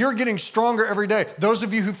 but you're getting stronger every day. Those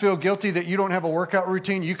of you who feel guilty that you don't have a workout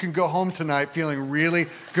routine, you can go home tonight feeling really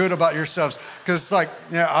good about yourselves. Because it's like,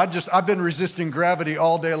 yeah, I've been resisting gravity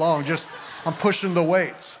all day long. I'm pushing the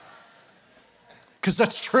weights. Because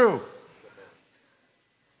that's true.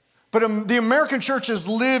 But the American church has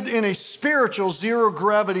lived in a spiritual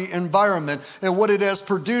zero-gravity environment, and what it has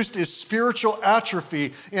produced is spiritual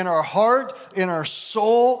atrophy in our heart, in our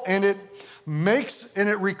soul, and it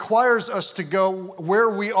requires us to go where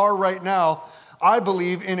we are right now, I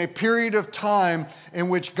believe, in a period of time in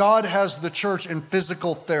which God has the church in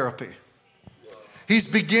physical therapy. He's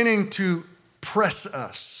beginning to press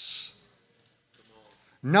us,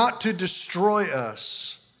 not to destroy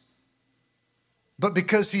us, but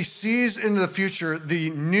because he sees into the future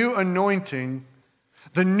the new anointing,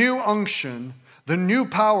 the new unction, the new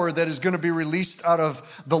power that is going to be released out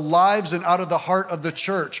of the lives and out of the heart of the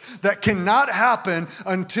church. That cannot happen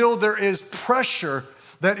until there is pressure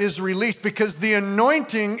that is released, because the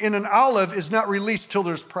anointing in an olive is not released till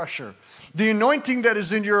there's pressure. The anointing that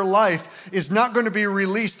is in your life is not going to be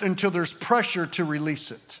released until there's pressure to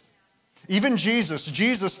release it. Even Jesus,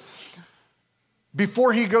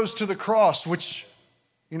 before he goes to the cross, which,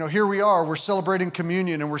 here we are, we're celebrating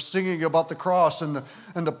communion and we're singing about the cross and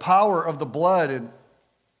the power of the blood. And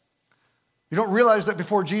you don't realize that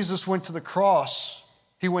before Jesus went to the cross,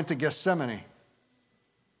 he went to Gethsemane.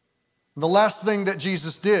 And the last thing that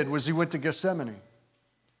Jesus did was he went to Gethsemane.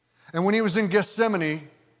 And when he was in Gethsemane,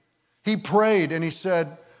 he prayed and he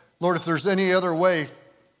said, Lord, if there's any other way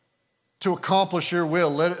to accomplish your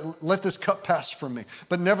will, let this cup pass from me.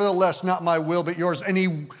 But nevertheless, not my will, but yours. And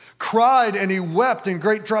he cried and he wept, and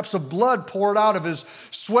great drops of blood poured out of his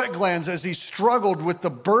sweat glands as he struggled with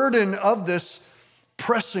the burden of this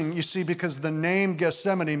pressing, you see, because the name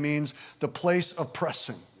Gethsemane means the place of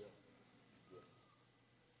pressing.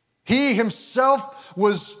 He himself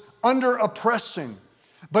was under a pressing,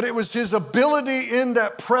 but it was his ability in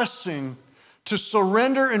that pressing to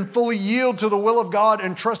surrender and fully yield to the will of God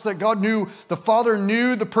and trust that the Father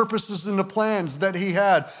knew the purposes and the plans that he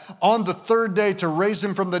had on the third day to raise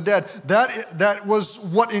him from the dead. That was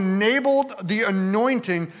what enabled the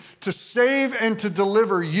anointing to save and to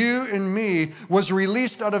deliver you and me, was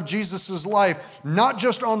released out of Jesus' life, not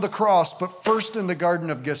just on the cross, but first in the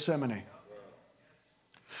Garden of Gethsemane.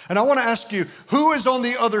 And I want to ask you, who is on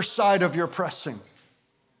the other side of your pressing?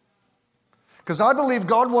 Because I believe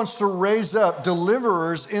God wants to raise up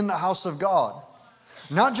deliverers in the house of God.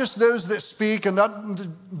 Not just those that speak and not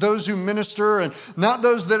those who minister and not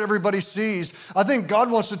those that everybody sees. I think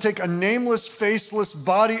God wants to take a nameless, faceless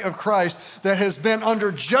body of Christ that has been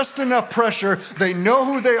under just enough pressure. They know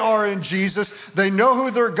who they are in Jesus. They know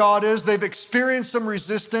who their God is. They've experienced some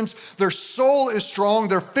resistance. Their soul is strong.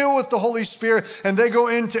 They're filled with the Holy Spirit, and they go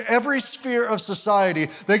into every sphere of society.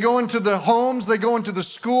 They go into the homes. They go into the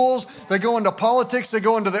schools. They go into politics. They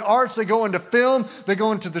go into the arts. They go into film. They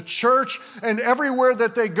go into the church, and everywhere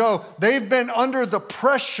that they go, they've been under the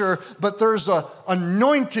pressure, but there's an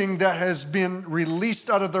anointing that has been released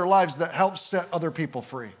out of their lives that helps set other people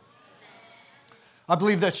free. I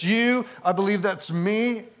believe that's you. I believe that's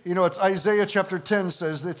me. It's Isaiah chapter 10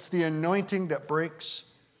 says it's the anointing that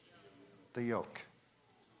breaks the yoke.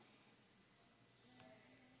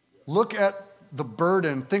 Look at the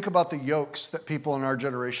burden. Think about the yokes that people in our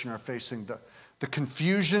generation are facing. The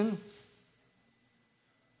confusion,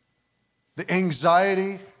 the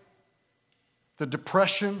anxiety, the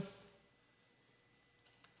depression.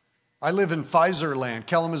 I live in Pfizer land.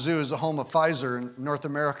 Kalamazoo is the home of Pfizer in North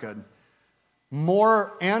America.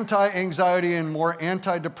 More anti-anxiety and more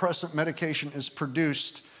antidepressant medication is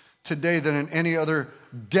produced today than in any other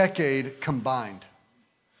decade combined.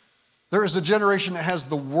 There is a generation that has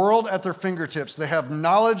the world at their fingertips. They have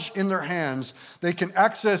knowledge in their hands. They can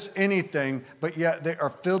access anything, but yet they are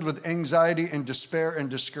filled with anxiety and despair and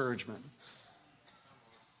discouragement.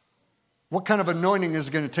 What kind of anointing is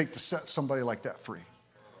it going to take to set somebody like that free?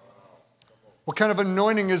 What kind of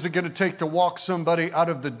anointing is it going to take to walk somebody out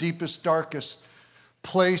of the deepest, darkest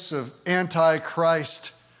place of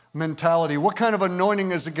anti-Christ mentality? What kind of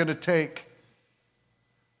anointing is it going to take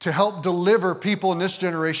to help deliver people in this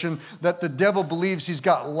generation that the devil believes he's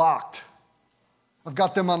got locked? I've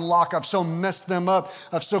got them unlocked. I've so messed them up.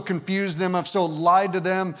 I've so confused them. I've so lied to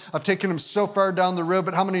them. I've taken them so far down the road.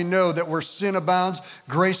 But how many know that where sin abounds,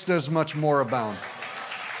 grace does much more abound?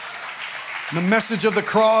 The message of the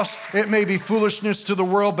cross, it may be foolishness to the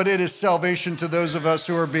world, but it is salvation to those of us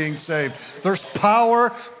who are being saved. There's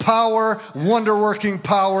power, wonder-working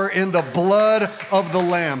power in the blood of the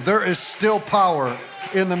Lamb. There is still power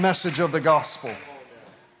in the message of the gospel.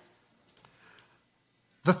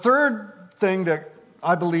 The third thing that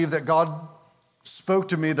I believe that God spoke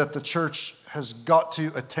to me that the church has got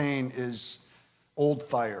to attain is old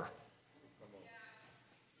fire.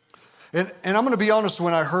 And I'm going to be honest,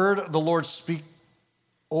 when I heard the Lord speak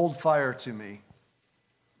old fire to me,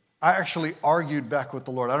 I actually argued back with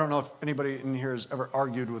the Lord. I don't know if anybody in here has ever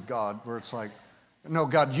argued with God, where it's like, no,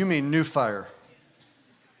 God, you mean new fire.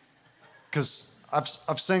 Because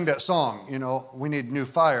I've sang that song, we need new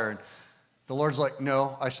fire. And the Lord's like,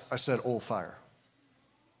 no, I said old fire.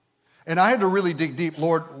 And I had to really dig deep.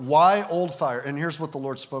 Lord, why old fire? And here's what the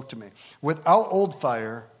Lord spoke to me. Without old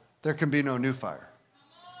fire, there can be no new fire.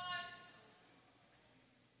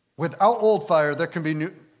 Without old fire, there can be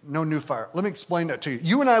no new fire. Let me explain that to you.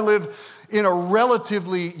 You and I live in a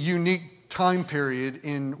relatively unique time period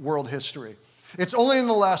in world history. It's only in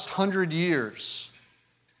the last 100 years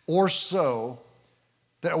or so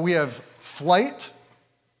that we have flight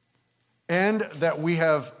and that we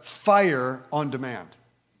have fire on demand.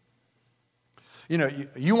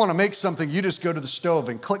 You want to make something, you just go to the stove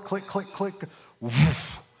and click, click, click, click.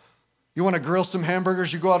 Woof. You want to grill some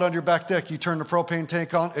hamburgers, you go out on your back deck, you turn the propane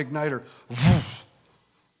tank on, igniter. Woof.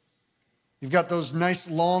 You've got those nice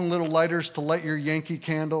long little lighters to light your Yankee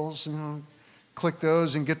candles. Click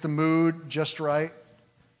those and get the mood just right.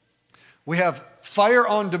 We have fire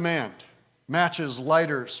on demand, matches,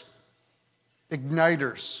 lighters,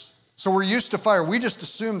 igniters. So we're used to fire. We just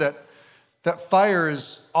assume that fire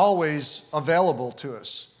is always available to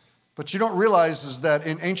us. But you don't realize is that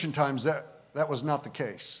in ancient times that was not the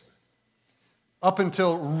case. Up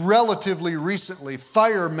until relatively recently,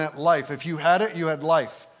 fire meant life. If you had it, you had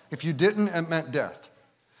life. If you didn't, it meant death.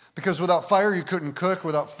 Because without fire, you couldn't cook.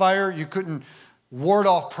 Without fire, you couldn't ward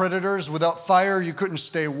off predators. Without fire, you couldn't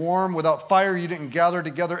stay warm. Without fire, you didn't gather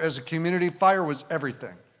together as a community. Fire was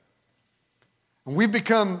everything. And we've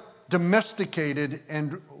become domesticated,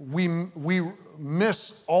 and we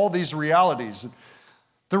miss all these realities.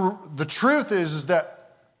 The truth is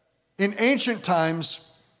that in ancient times,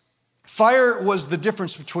 fire was the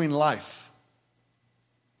difference between life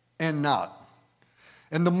and not.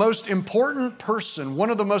 And the most important person, one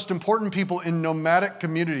of the most important people in nomadic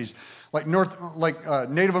communities, like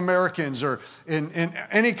Native Americans or in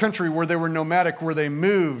any country where they were nomadic, where they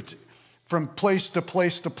moved from place to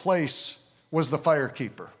place to place, was the fire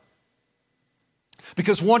keeper.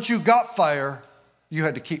 Because once you got fire, you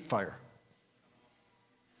had to keep fire.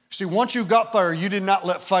 See, once you got fire, you did not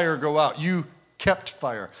let fire go out. You kept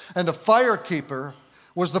fire. And the fire keeper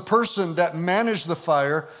was the person that managed the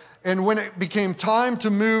fire. And when it became time to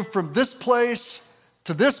move from this place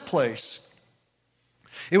to this place,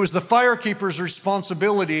 it was the fire keeper's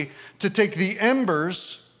responsibility to take the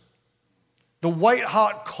embers, the white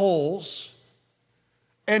hot coals,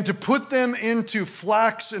 and to put them into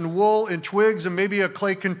flax and wool and twigs and maybe a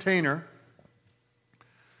clay container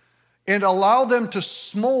and allow them to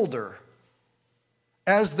smolder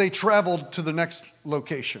as they traveled to the next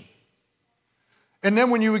location. And then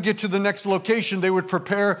when you would get to the next location, they would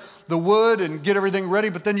prepare the wood and get everything ready,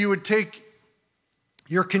 but then you would take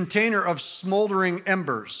your container of smoldering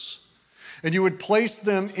embers and you would place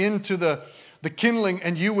them into the kindling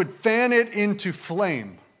and you would fan it into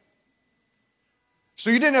flame. So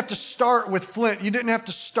you didn't have to start with flint. You didn't have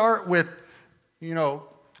to start with,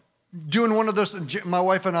 doing one of those. My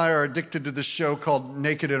wife and I are addicted to this show called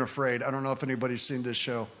Naked and Afraid. I don't know if anybody's seen this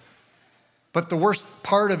show. But the worst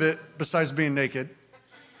part of it, besides being naked,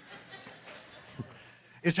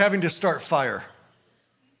 is having to start fire.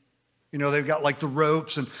 They've got like the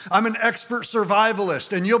ropes, and I'm an expert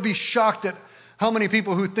survivalist, and you'll be shocked at how many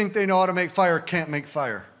people who think they know how to make fire can't make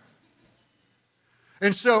fire.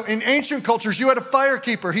 And so in ancient cultures, you had a fire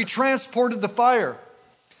keeper. He transported the fire.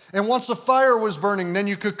 And once the fire was burning, then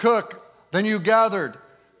you could cook, then you gathered,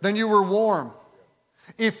 then you were warm.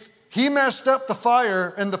 If he messed up the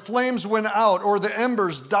fire and the flames went out, or the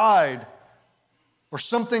embers died, or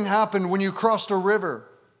something happened when you crossed a river,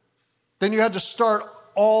 then you had to start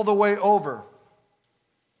all the way over.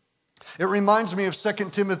 It reminds me of 2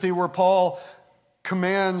 Timothy, where Paul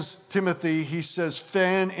commands Timothy, he says,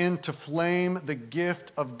 fan into flame the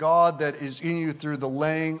gift of God that is in you through the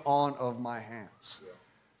laying on of my hands.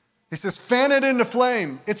 He says, fan it into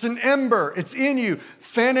flame. It's an ember. It's in you.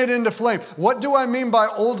 Fan it into flame. What do I mean by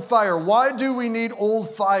old fire? Why do we need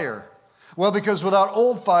old fire? Well, because without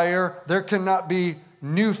old fire, there cannot be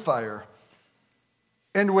new fire.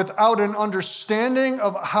 And without an understanding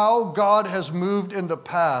of how God has moved in the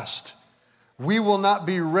past, we will not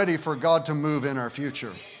be ready for God to move in our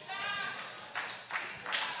future.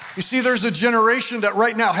 You see, there's a generation that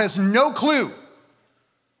right now has no clue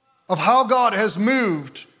of how God has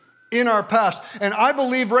moved in our past. And I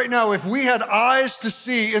believe right now, if we had eyes to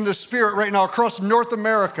see in the Spirit right now across North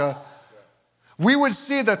America, we would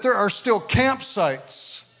see that there are still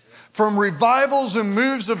campsites from revivals and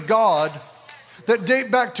moves of God that date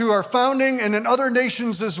back to our founding and in other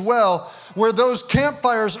nations as well, where those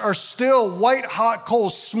campfires are still white hot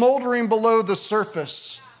coals smoldering below the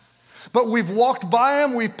surface. But we've walked by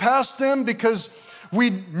them, we've passed them because we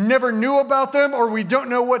never knew about them, or we don't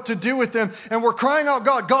know what to do with them. And we're crying out,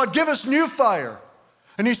 God, give us new fire.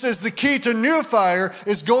 And he says the key to new fire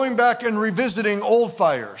is going back and revisiting old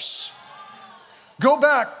fires. Go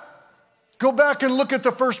back and look at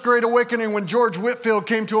the First Great Awakening when George Whitefield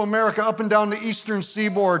came to America up and down the eastern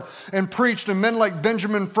seaboard and preached, and men like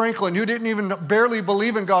Benjamin Franklin, who didn't even barely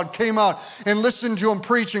believe in God, came out and listened to him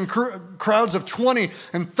preach, and crowds of 20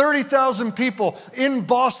 and 30,000 people in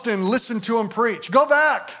Boston listened to him preach. Go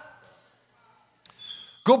back.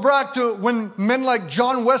 Go back to when men like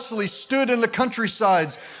John Wesley stood in the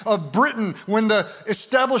countrysides of Britain when the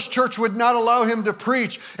established church would not allow him to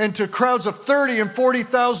preach, and to crowds of 30 and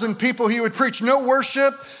 40,000 people he would preach. No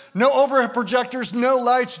worship, no overhead projectors, no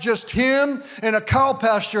lights, just him and a cow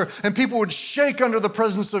pasture, and people would shake under the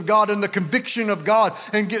presence of God and the conviction of God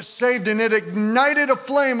and get saved, and it ignited a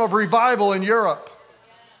flame of revival in Europe.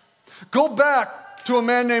 Go back to a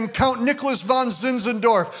man named Count Nicholas von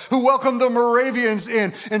Zinzendorf, who welcomed the Moravians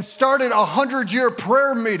in and started a 100-year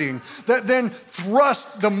prayer meeting that then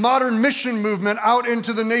thrust the modern mission movement out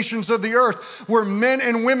into the nations of the earth, where men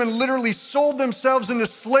and women literally sold themselves into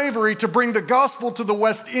slavery to bring the gospel to the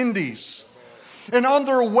West Indies. And on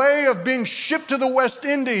their way of being shipped to the West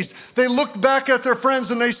Indies, they looked back at their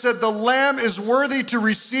friends and they said, the Lamb is worthy to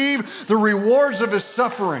receive the rewards of his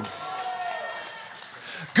suffering.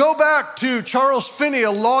 Go back to Charles Finney,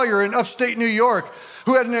 a lawyer in upstate New York,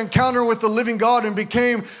 who had an encounter with the living God and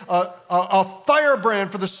became a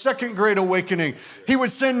firebrand for the Second Great Awakening. He would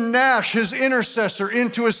send Nash, his intercessor,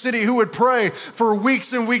 into a city who would pray for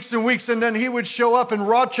weeks and weeks and weeks, and then he would show up in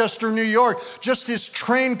Rochester, New York, just his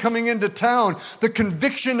train coming into town. The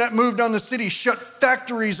conviction that moved on the city shut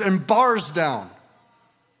factories and bars down.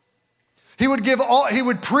 He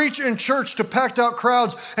would preach in church to packed out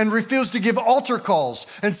crowds and refuse to give altar calls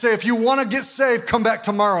and say, if you want to get saved, come back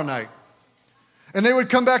tomorrow night. And they would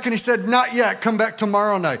come back and he said, not yet, come back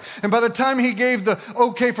tomorrow night. And by the time he gave the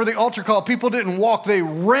okay for the altar call, people didn't walk, they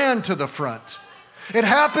ran to the front. It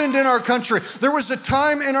happened in our country. There was a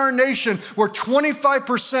time in our nation where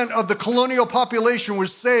 25% of the colonial population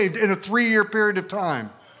was saved in a 3-year period of time.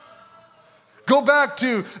 Go back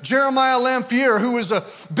to Jeremiah Lamphere, who was a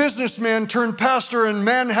businessman turned pastor in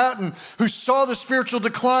Manhattan, who saw the spiritual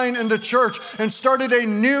decline in the church and started a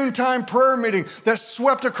noontime prayer meeting that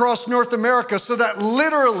swept across North America, so that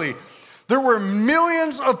literally there were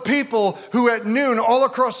millions of people who at noon all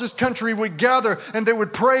across this country would gather and they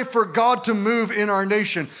would pray for God to move in our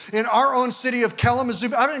nation. In our own city of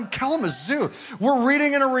Kalamazoo, we're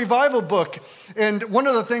reading in a revival book. And one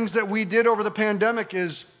of the things that we did over the pandemic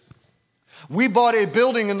is we bought a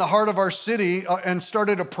building in the heart of our city and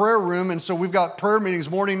started a prayer room. And so we've got prayer meetings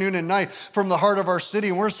morning, noon, and night from the heart of our city.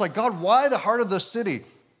 And we're just like, God, why the heart of the city?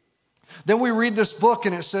 Then we read this book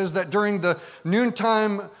and it says that during the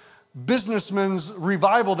noontime businessmen's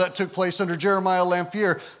revival that took place under Jeremiah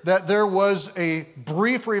Lamphere, that there was a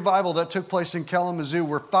brief revival that took place in Kalamazoo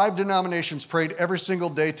where 5 denominations prayed every single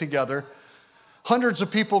day together. Hundreds of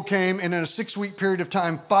people came, and in a 6-week period of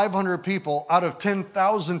time, 500 people out of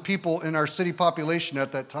 10,000 people in our city population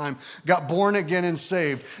at that time got born again and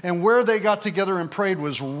saved. And where they got together and prayed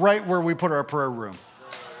was right where we put our prayer room.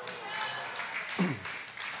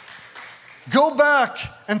 Go back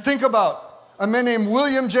and think about a man named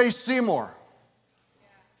William J. Seymour,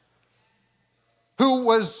 who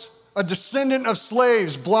was a descendant of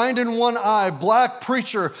slaves, blind in one eye, black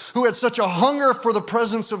preacher who had such a hunger for the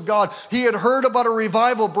presence of God. He had heard about a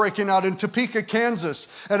revival breaking out in Topeka, Kansas,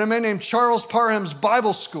 at a man named Charles Parham's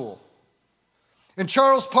Bible School. And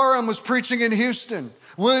Charles Parham was preaching in Houston.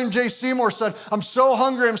 William J. Seymour said, I'm so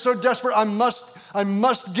hungry, I'm so desperate, I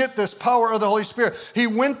must get this power of the Holy Spirit. He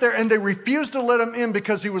went there and they refused to let him in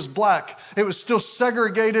because he was black. It was still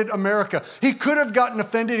segregated America. He could have gotten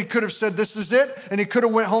offended. He could have said, this is it. And he could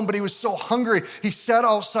have went home, but he was so hungry. He sat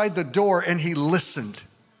outside the door and he listened.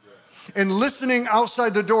 And listening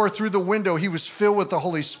outside the door through the window, he was filled with the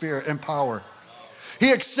Holy Spirit and power. He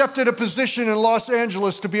accepted a position in Los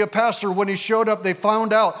Angeles to be a pastor. When he showed up, they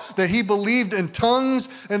found out that he believed in tongues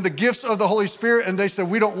and the gifts of the Holy Spirit, and they said,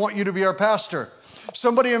 we don't want you to be our pastor.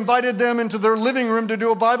 Somebody invited them into their living room to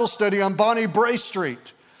do a Bible study on Bonnie Bray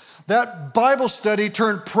Street. That Bible study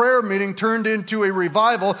turned prayer meeting, turned into a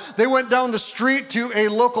revival. They went down the street to a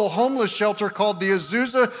local homeless shelter called the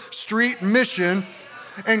Azusa Street Mission,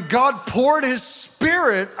 and God poured his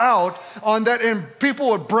Spirit out on that, and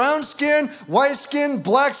people with brown skin, white skin,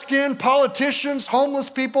 black skin, politicians, homeless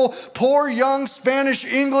people, poor, young, Spanish,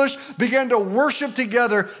 English, began to worship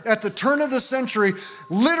together. At the turn of the century,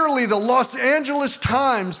 literally the Los Angeles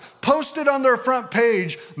Times posted on their front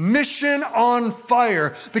page, "Mission on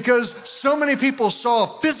Fire," because so many people saw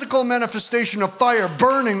a physical manifestation of fire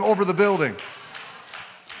burning over the building.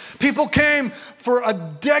 People came for a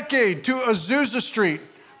decade to Azusa Street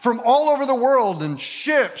from all over the world in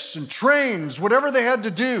ships and trains, whatever they had to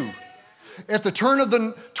do. At the turn of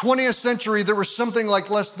the 20th century, there was something like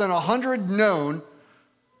less than 100 known.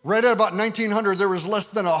 Right at about 1900, there was less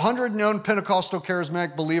than 100 known Pentecostal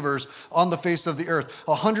charismatic believers on the face of the earth.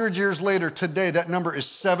 100 years later, today, that number is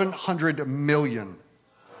 700 million.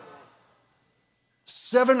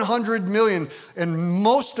 700 million, and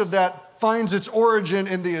most of that finds its origin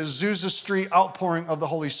in the Azusa Street outpouring of the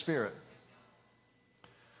Holy Spirit.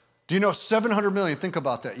 Do you know 700 million? Think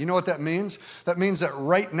about that. You know what that means? That means that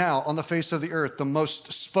right now on the face of the earth, the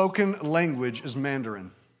most spoken language is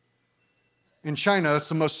Mandarin. In China, that's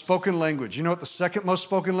the most spoken language. You know what the second most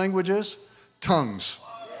spoken language is? Tongues.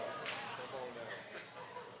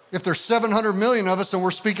 If there's 700 million of us and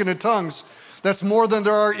we're speaking in tongues, that's more than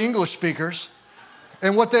there are English speakers.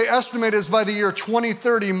 And what they estimate is by the year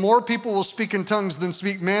 2030, more people will speak in tongues than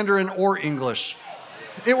speak Mandarin or English.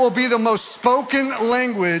 It will be the most spoken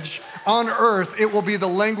language on earth. It will be the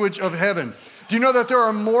language of heaven. Do you know that there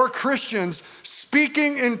are more Christians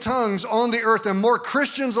speaking in tongues on the earth and more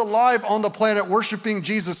Christians alive on the planet worshiping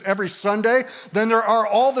Jesus every Sunday than there are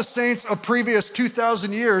all the saints of previous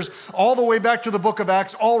 2,000 years, all the way back to the book of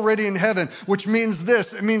Acts, already in heaven, which means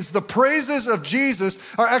this. It means the praises of Jesus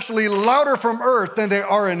are actually louder from earth than they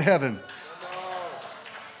are in heaven.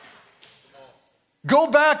 Go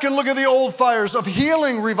back and look at the old fires of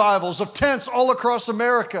healing revivals, of tents all across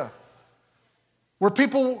America, where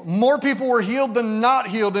more people were healed than not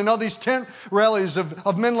healed in all these tent rallies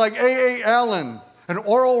of men like A.A. Allen and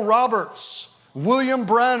Oral Roberts, William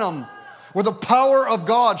Branham, where the power of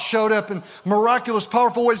God showed up in miraculous,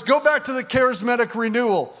 powerful ways. Go back to the charismatic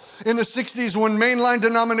renewal in the 60s when mainline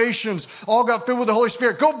denominations all got filled with the Holy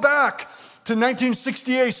Spirit. Go back to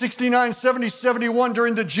 1968, 69, 70, 71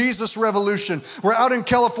 during the Jesus Revolution, where out in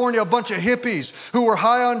California, a bunch of hippies who were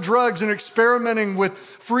high on drugs and experimenting with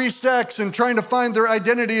free sex and trying to find their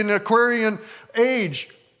identity in the Aquarian age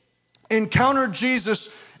encountered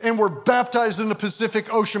Jesus and were baptized in the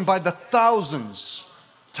Pacific Ocean by the thousands.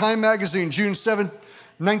 Time magazine, June 7,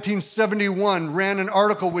 1971, ran an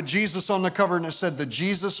article with Jesus on the cover and it said, "The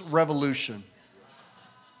Jesus Revolution."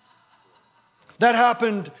 That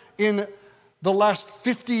happened in the last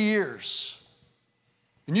 50 years.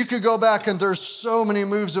 And you could go back and there's so many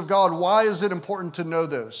moves of God. Why is it important to know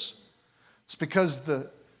those? It's because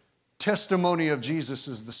the testimony of Jesus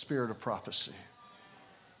is the spirit of prophecy,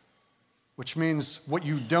 which means what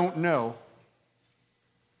you don't know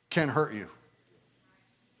can hurt you.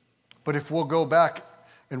 But if we'll go back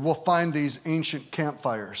and we'll find these ancient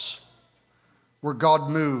campfires where God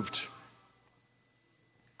moved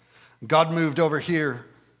over here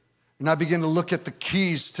And I began to look at the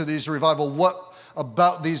keys to these revival. What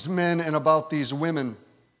about these men and about these women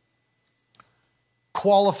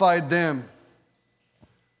qualified them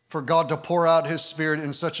for God to pour out His Spirit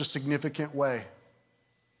in such a significant way?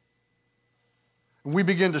 And we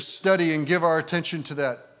begin to study and give our attention to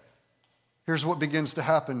that. Here's what begins to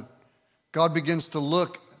happen. God begins to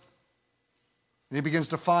look, and He begins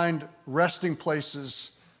to find resting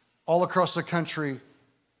places all across the country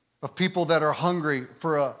of people that are hungry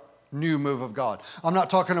for a new move of God. I'm not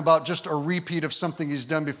talking about just a repeat of something He's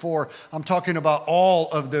done before. I'm talking about all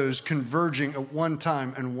of those converging at one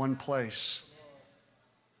time in one place.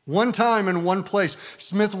 One time in one place.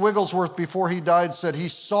 Smith Wigglesworth, before he died, said he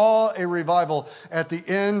saw a revival at the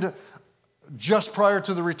end, just prior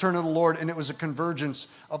to the return of the Lord, and it was a convergence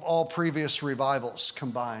of all previous revivals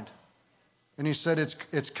combined. And he said,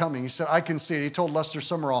 it's coming. He said, I can see it. He told Lester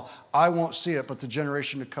Summerall, I won't see it, but the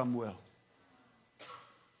generation to come will.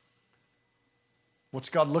 What's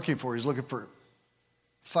God looking for? He's looking for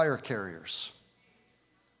fire carriers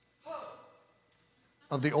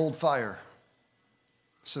of the old fire.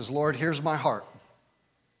 He says, Lord, here's my heart.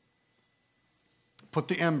 Put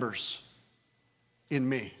the embers in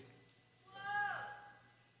me.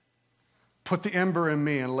 Put the ember in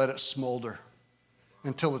me and let it smolder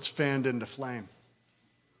until it's fanned into flame.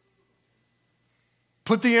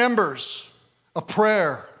 Put the embers of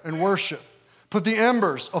prayer and worship. Put the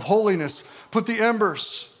embers of holiness. Put the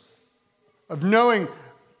embers of knowing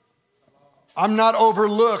I'm not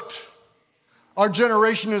overlooked. Our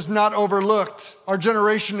generation is not overlooked. Our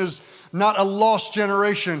generation is not a lost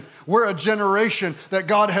generation. We're a generation that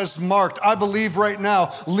God has marked. I believe right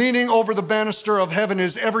now, leaning over the banister of heaven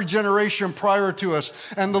is every generation prior to us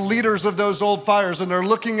and the leaders of those old fires. And they're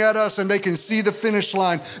looking at us and they can see the finish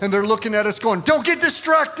line. And they're looking at us going, don't get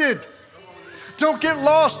distracted. Don't get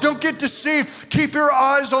lost. Don't get deceived. Keep your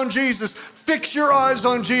eyes on Jesus. Fix your eyes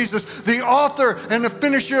on Jesus, the author and the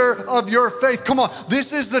finisher of your faith. Come on.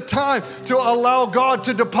 This is the time to allow God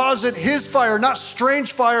to deposit His fire, not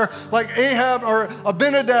strange fire like Ahab or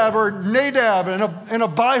Abinadab or Nadab and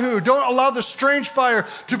Abihu. Don't allow the strange fire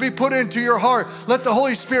to be put into your heart. Let the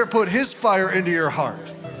Holy Spirit put His fire into your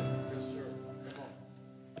heart.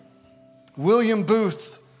 William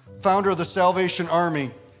Booth, founder of the Salvation Army,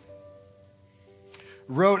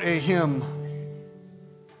 wrote a hymn.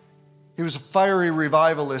 He was a fiery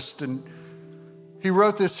revivalist, and he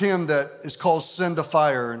wrote this hymn that is called Send the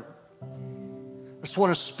Fire. And I just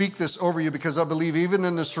want to speak this over you because I believe even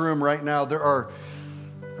in this room right now, there are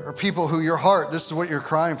people who your heart, this is what you're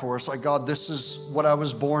crying for. It's like, God, this is what I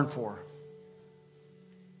was born for.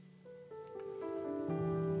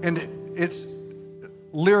 And its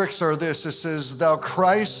lyrics are this. It says, Thou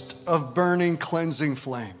Christ of burning, cleansing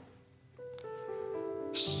flame,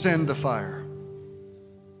 send the fire.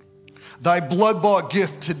 Thy blood-bought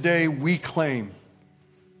gift today we claim.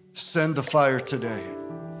 Send the fire today.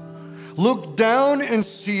 Look down and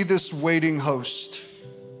see this waiting host.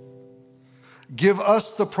 Give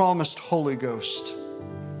us the promised Holy Ghost.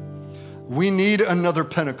 We need another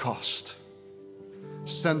Pentecost.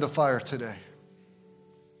 Send the fire today.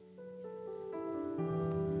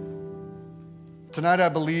 Tonight I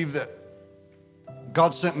believe that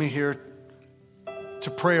God sent me here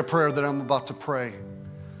to pray a prayer that I'm about to pray.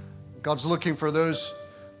 God's looking for those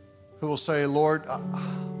who will say, Lord,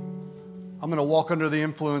 I'm going to walk under the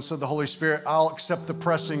influence of the Holy Spirit. I'll accept the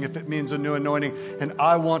pressing if it means a new anointing, and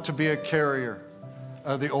I want to be a carrier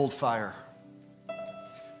of the old fire.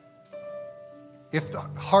 If the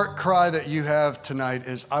heart cry that you have tonight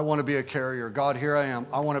is, I want to be a carrier, God, here I am.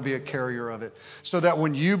 I want to be a carrier of it. So that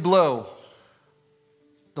when you blow,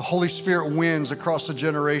 the Holy Spirit winds across a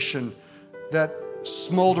generation, that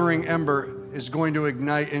smoldering ember is going to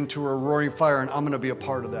ignite into a roaring fire, and I'm going to be a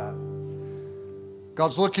part of that.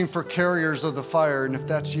 God's looking for carriers of the fire, and if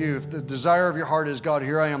that's you, if the desire of your heart is, God,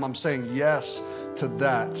 here I am, I'm saying yes to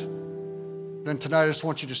that, then tonight I just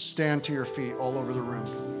want you to stand to your feet all over the room.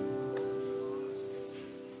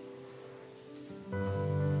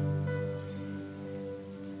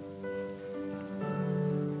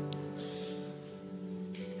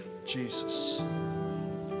 Jesus.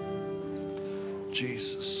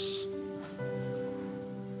 Jesus.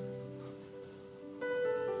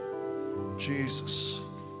 Jesus.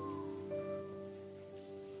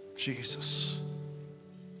 Jesus.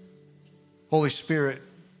 Holy Spirit,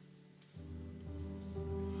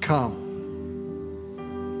 come.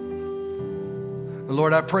 And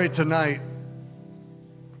Lord, I pray tonight,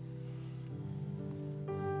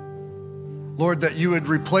 Lord, that you would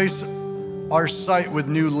replace our sight with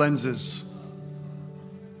new lenses.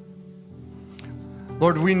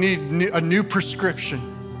 Lord, we need a new prescription.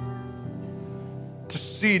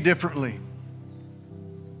 see differently.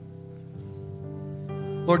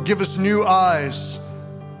 Lord, give us new eyes.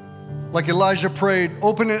 Like Elijah prayed,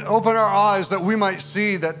 open our eyes that we might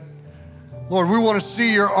see that, Lord, we want to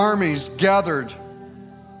see your armies gathered.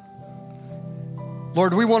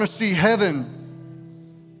 Lord, we want to see heaven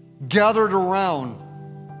gathered around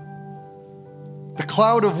the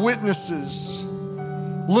cloud of witnesses,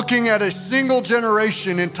 looking at a single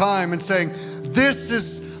generation in time and saying, this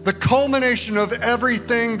is the culmination of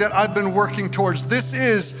everything that I've been working towards. This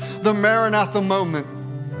is the Maranatha moment.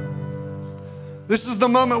 This is the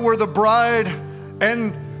moment where the bride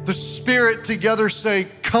and the Spirit together say,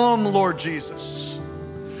 come, Lord Jesus.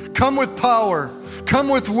 Come with power. Come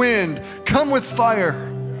with wind. Come with fire.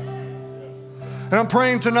 And I'm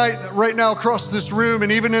praying tonight, right now, across this room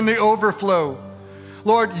and even in the overflow.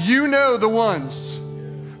 Lord, you know the ones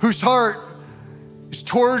whose heart is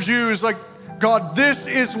towards you, is like, God, this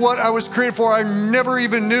is what I was created for. I never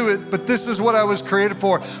even knew it, but this is what I was created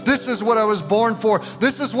for. This is what I was born for.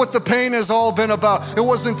 This is what the pain has all been about. It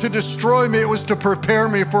wasn't to destroy me, it was to prepare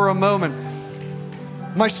me for a moment.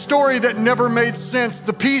 My story that never made sense,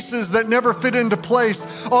 the pieces that never fit into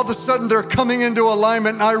place, all of a sudden they're coming into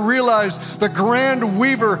alignment, and I realized the grand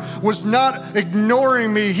weaver was not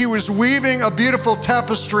ignoring me. He was weaving a beautiful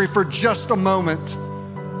tapestry for just a moment.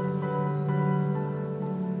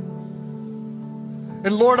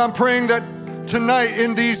 And Lord, I'm praying that tonight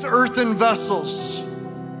in these earthen vessels,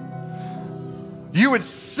 you would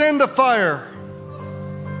send a fire.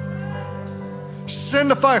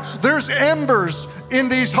 Send a fire. There's embers in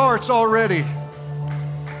these hearts already.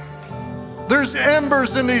 There's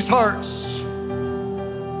embers in these hearts.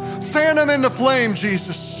 Fan them into flame,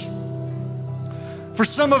 Jesus. For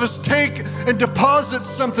some of us, take and deposit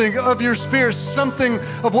something of your Spirit, something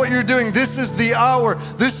of what you're doing. This is the hour.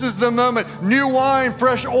 This is the moment. New wine,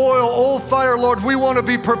 fresh oil, old fire, Lord. We want to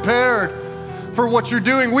be prepared for what you're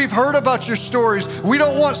doing. We've heard about your stories. We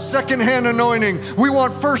don't want secondhand anointing. We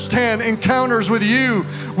want firsthand encounters with you.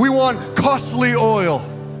 We want costly oil.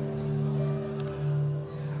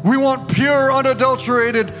 We want pure,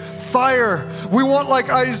 unadulterated fire. We want, like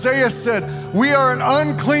Isaiah said, we are an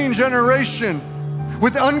unclean generation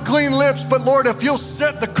with unclean lips, but Lord, if you'll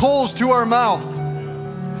set the coals to our mouth,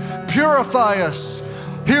 purify us.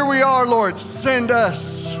 Here we are, Lord, send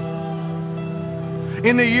us.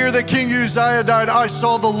 In the year that King Uzziah died, I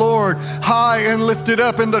saw the Lord high and lifted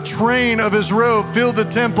up, and the train of his robe filled the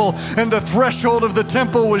temple, and the threshold of the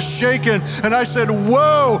temple was shaken. And I said,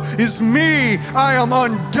 woe is me, I am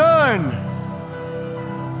undone.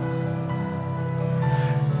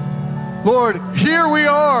 Lord, here we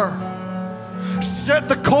are. Set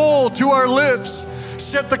the coal to our lips,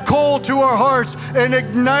 set the coal to our hearts, and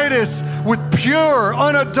ignite us with pure,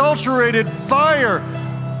 unadulterated fire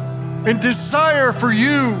and desire for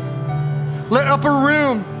you. Let Upper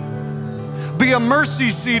Room be a mercy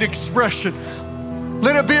seat expression.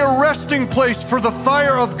 Let it be a resting place for the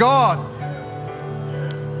fire of God.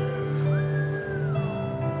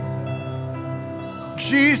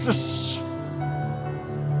 Jesus.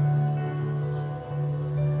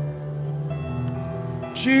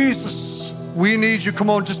 Jesus, we need you.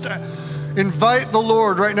 Come on, just invite the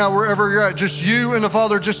Lord right now, wherever you're at. Just you and the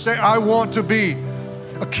Father, just say, I want to be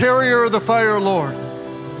a carrier of the fire, Lord.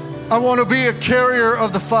 I want to be a carrier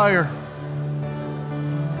of the fire.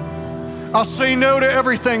 I'll say no to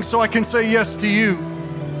everything so I can say yes to you.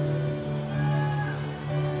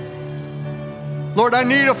 Lord, I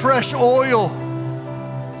need a fresh oil.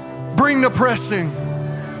 Bring the pressing.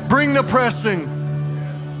 Bring the pressing.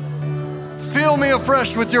 Fill me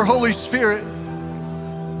afresh with your Holy Spirit.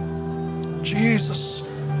 Jesus.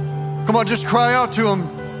 Come on, just cry out to him.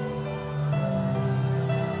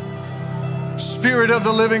 Spirit of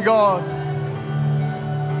the living God,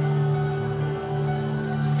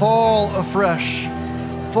 fall afresh.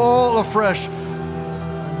 Fall afresh.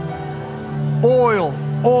 Oil,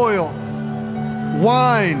 oil,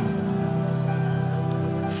 wine,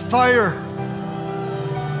 fire.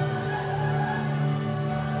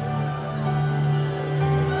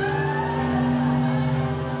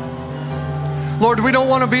 Lord, we don't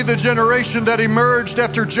want to be the generation that emerged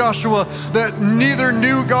after Joshua that neither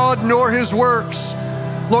knew God nor his works.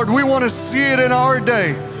 Lord, we want to see it in our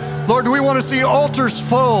day. Lord, we want to see altars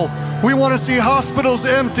full. We want to see hospitals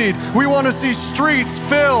emptied. We want to see streets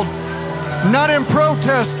filled, not in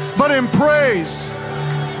protest, but in praise.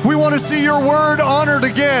 We want to see your word honored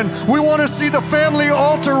again. We want to see the family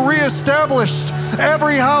altar reestablished,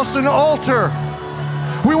 every house an altar.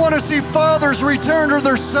 We want to see fathers return to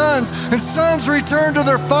their sons and sons return to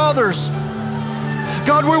their fathers.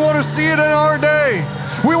 God, we want to see it in our day.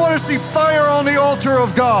 We want to see fire on the altar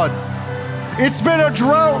of God. It's been a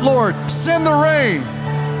drought, Lord. Send the rain.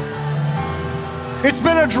 It's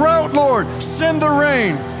been a drought, Lord. Send the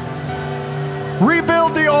rain.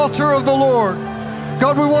 Rebuild the altar of the Lord.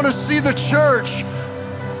 God, we want to see the church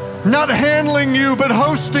not handling you, but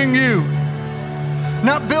hosting you.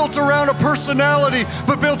 Not built around a personality,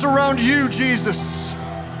 but built around you, Jesus.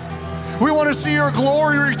 We want to see your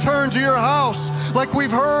glory return to your house like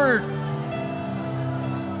we've heard.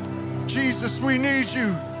 Jesus, we need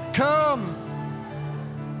you. Come.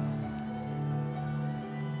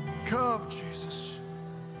 Come, Jesus.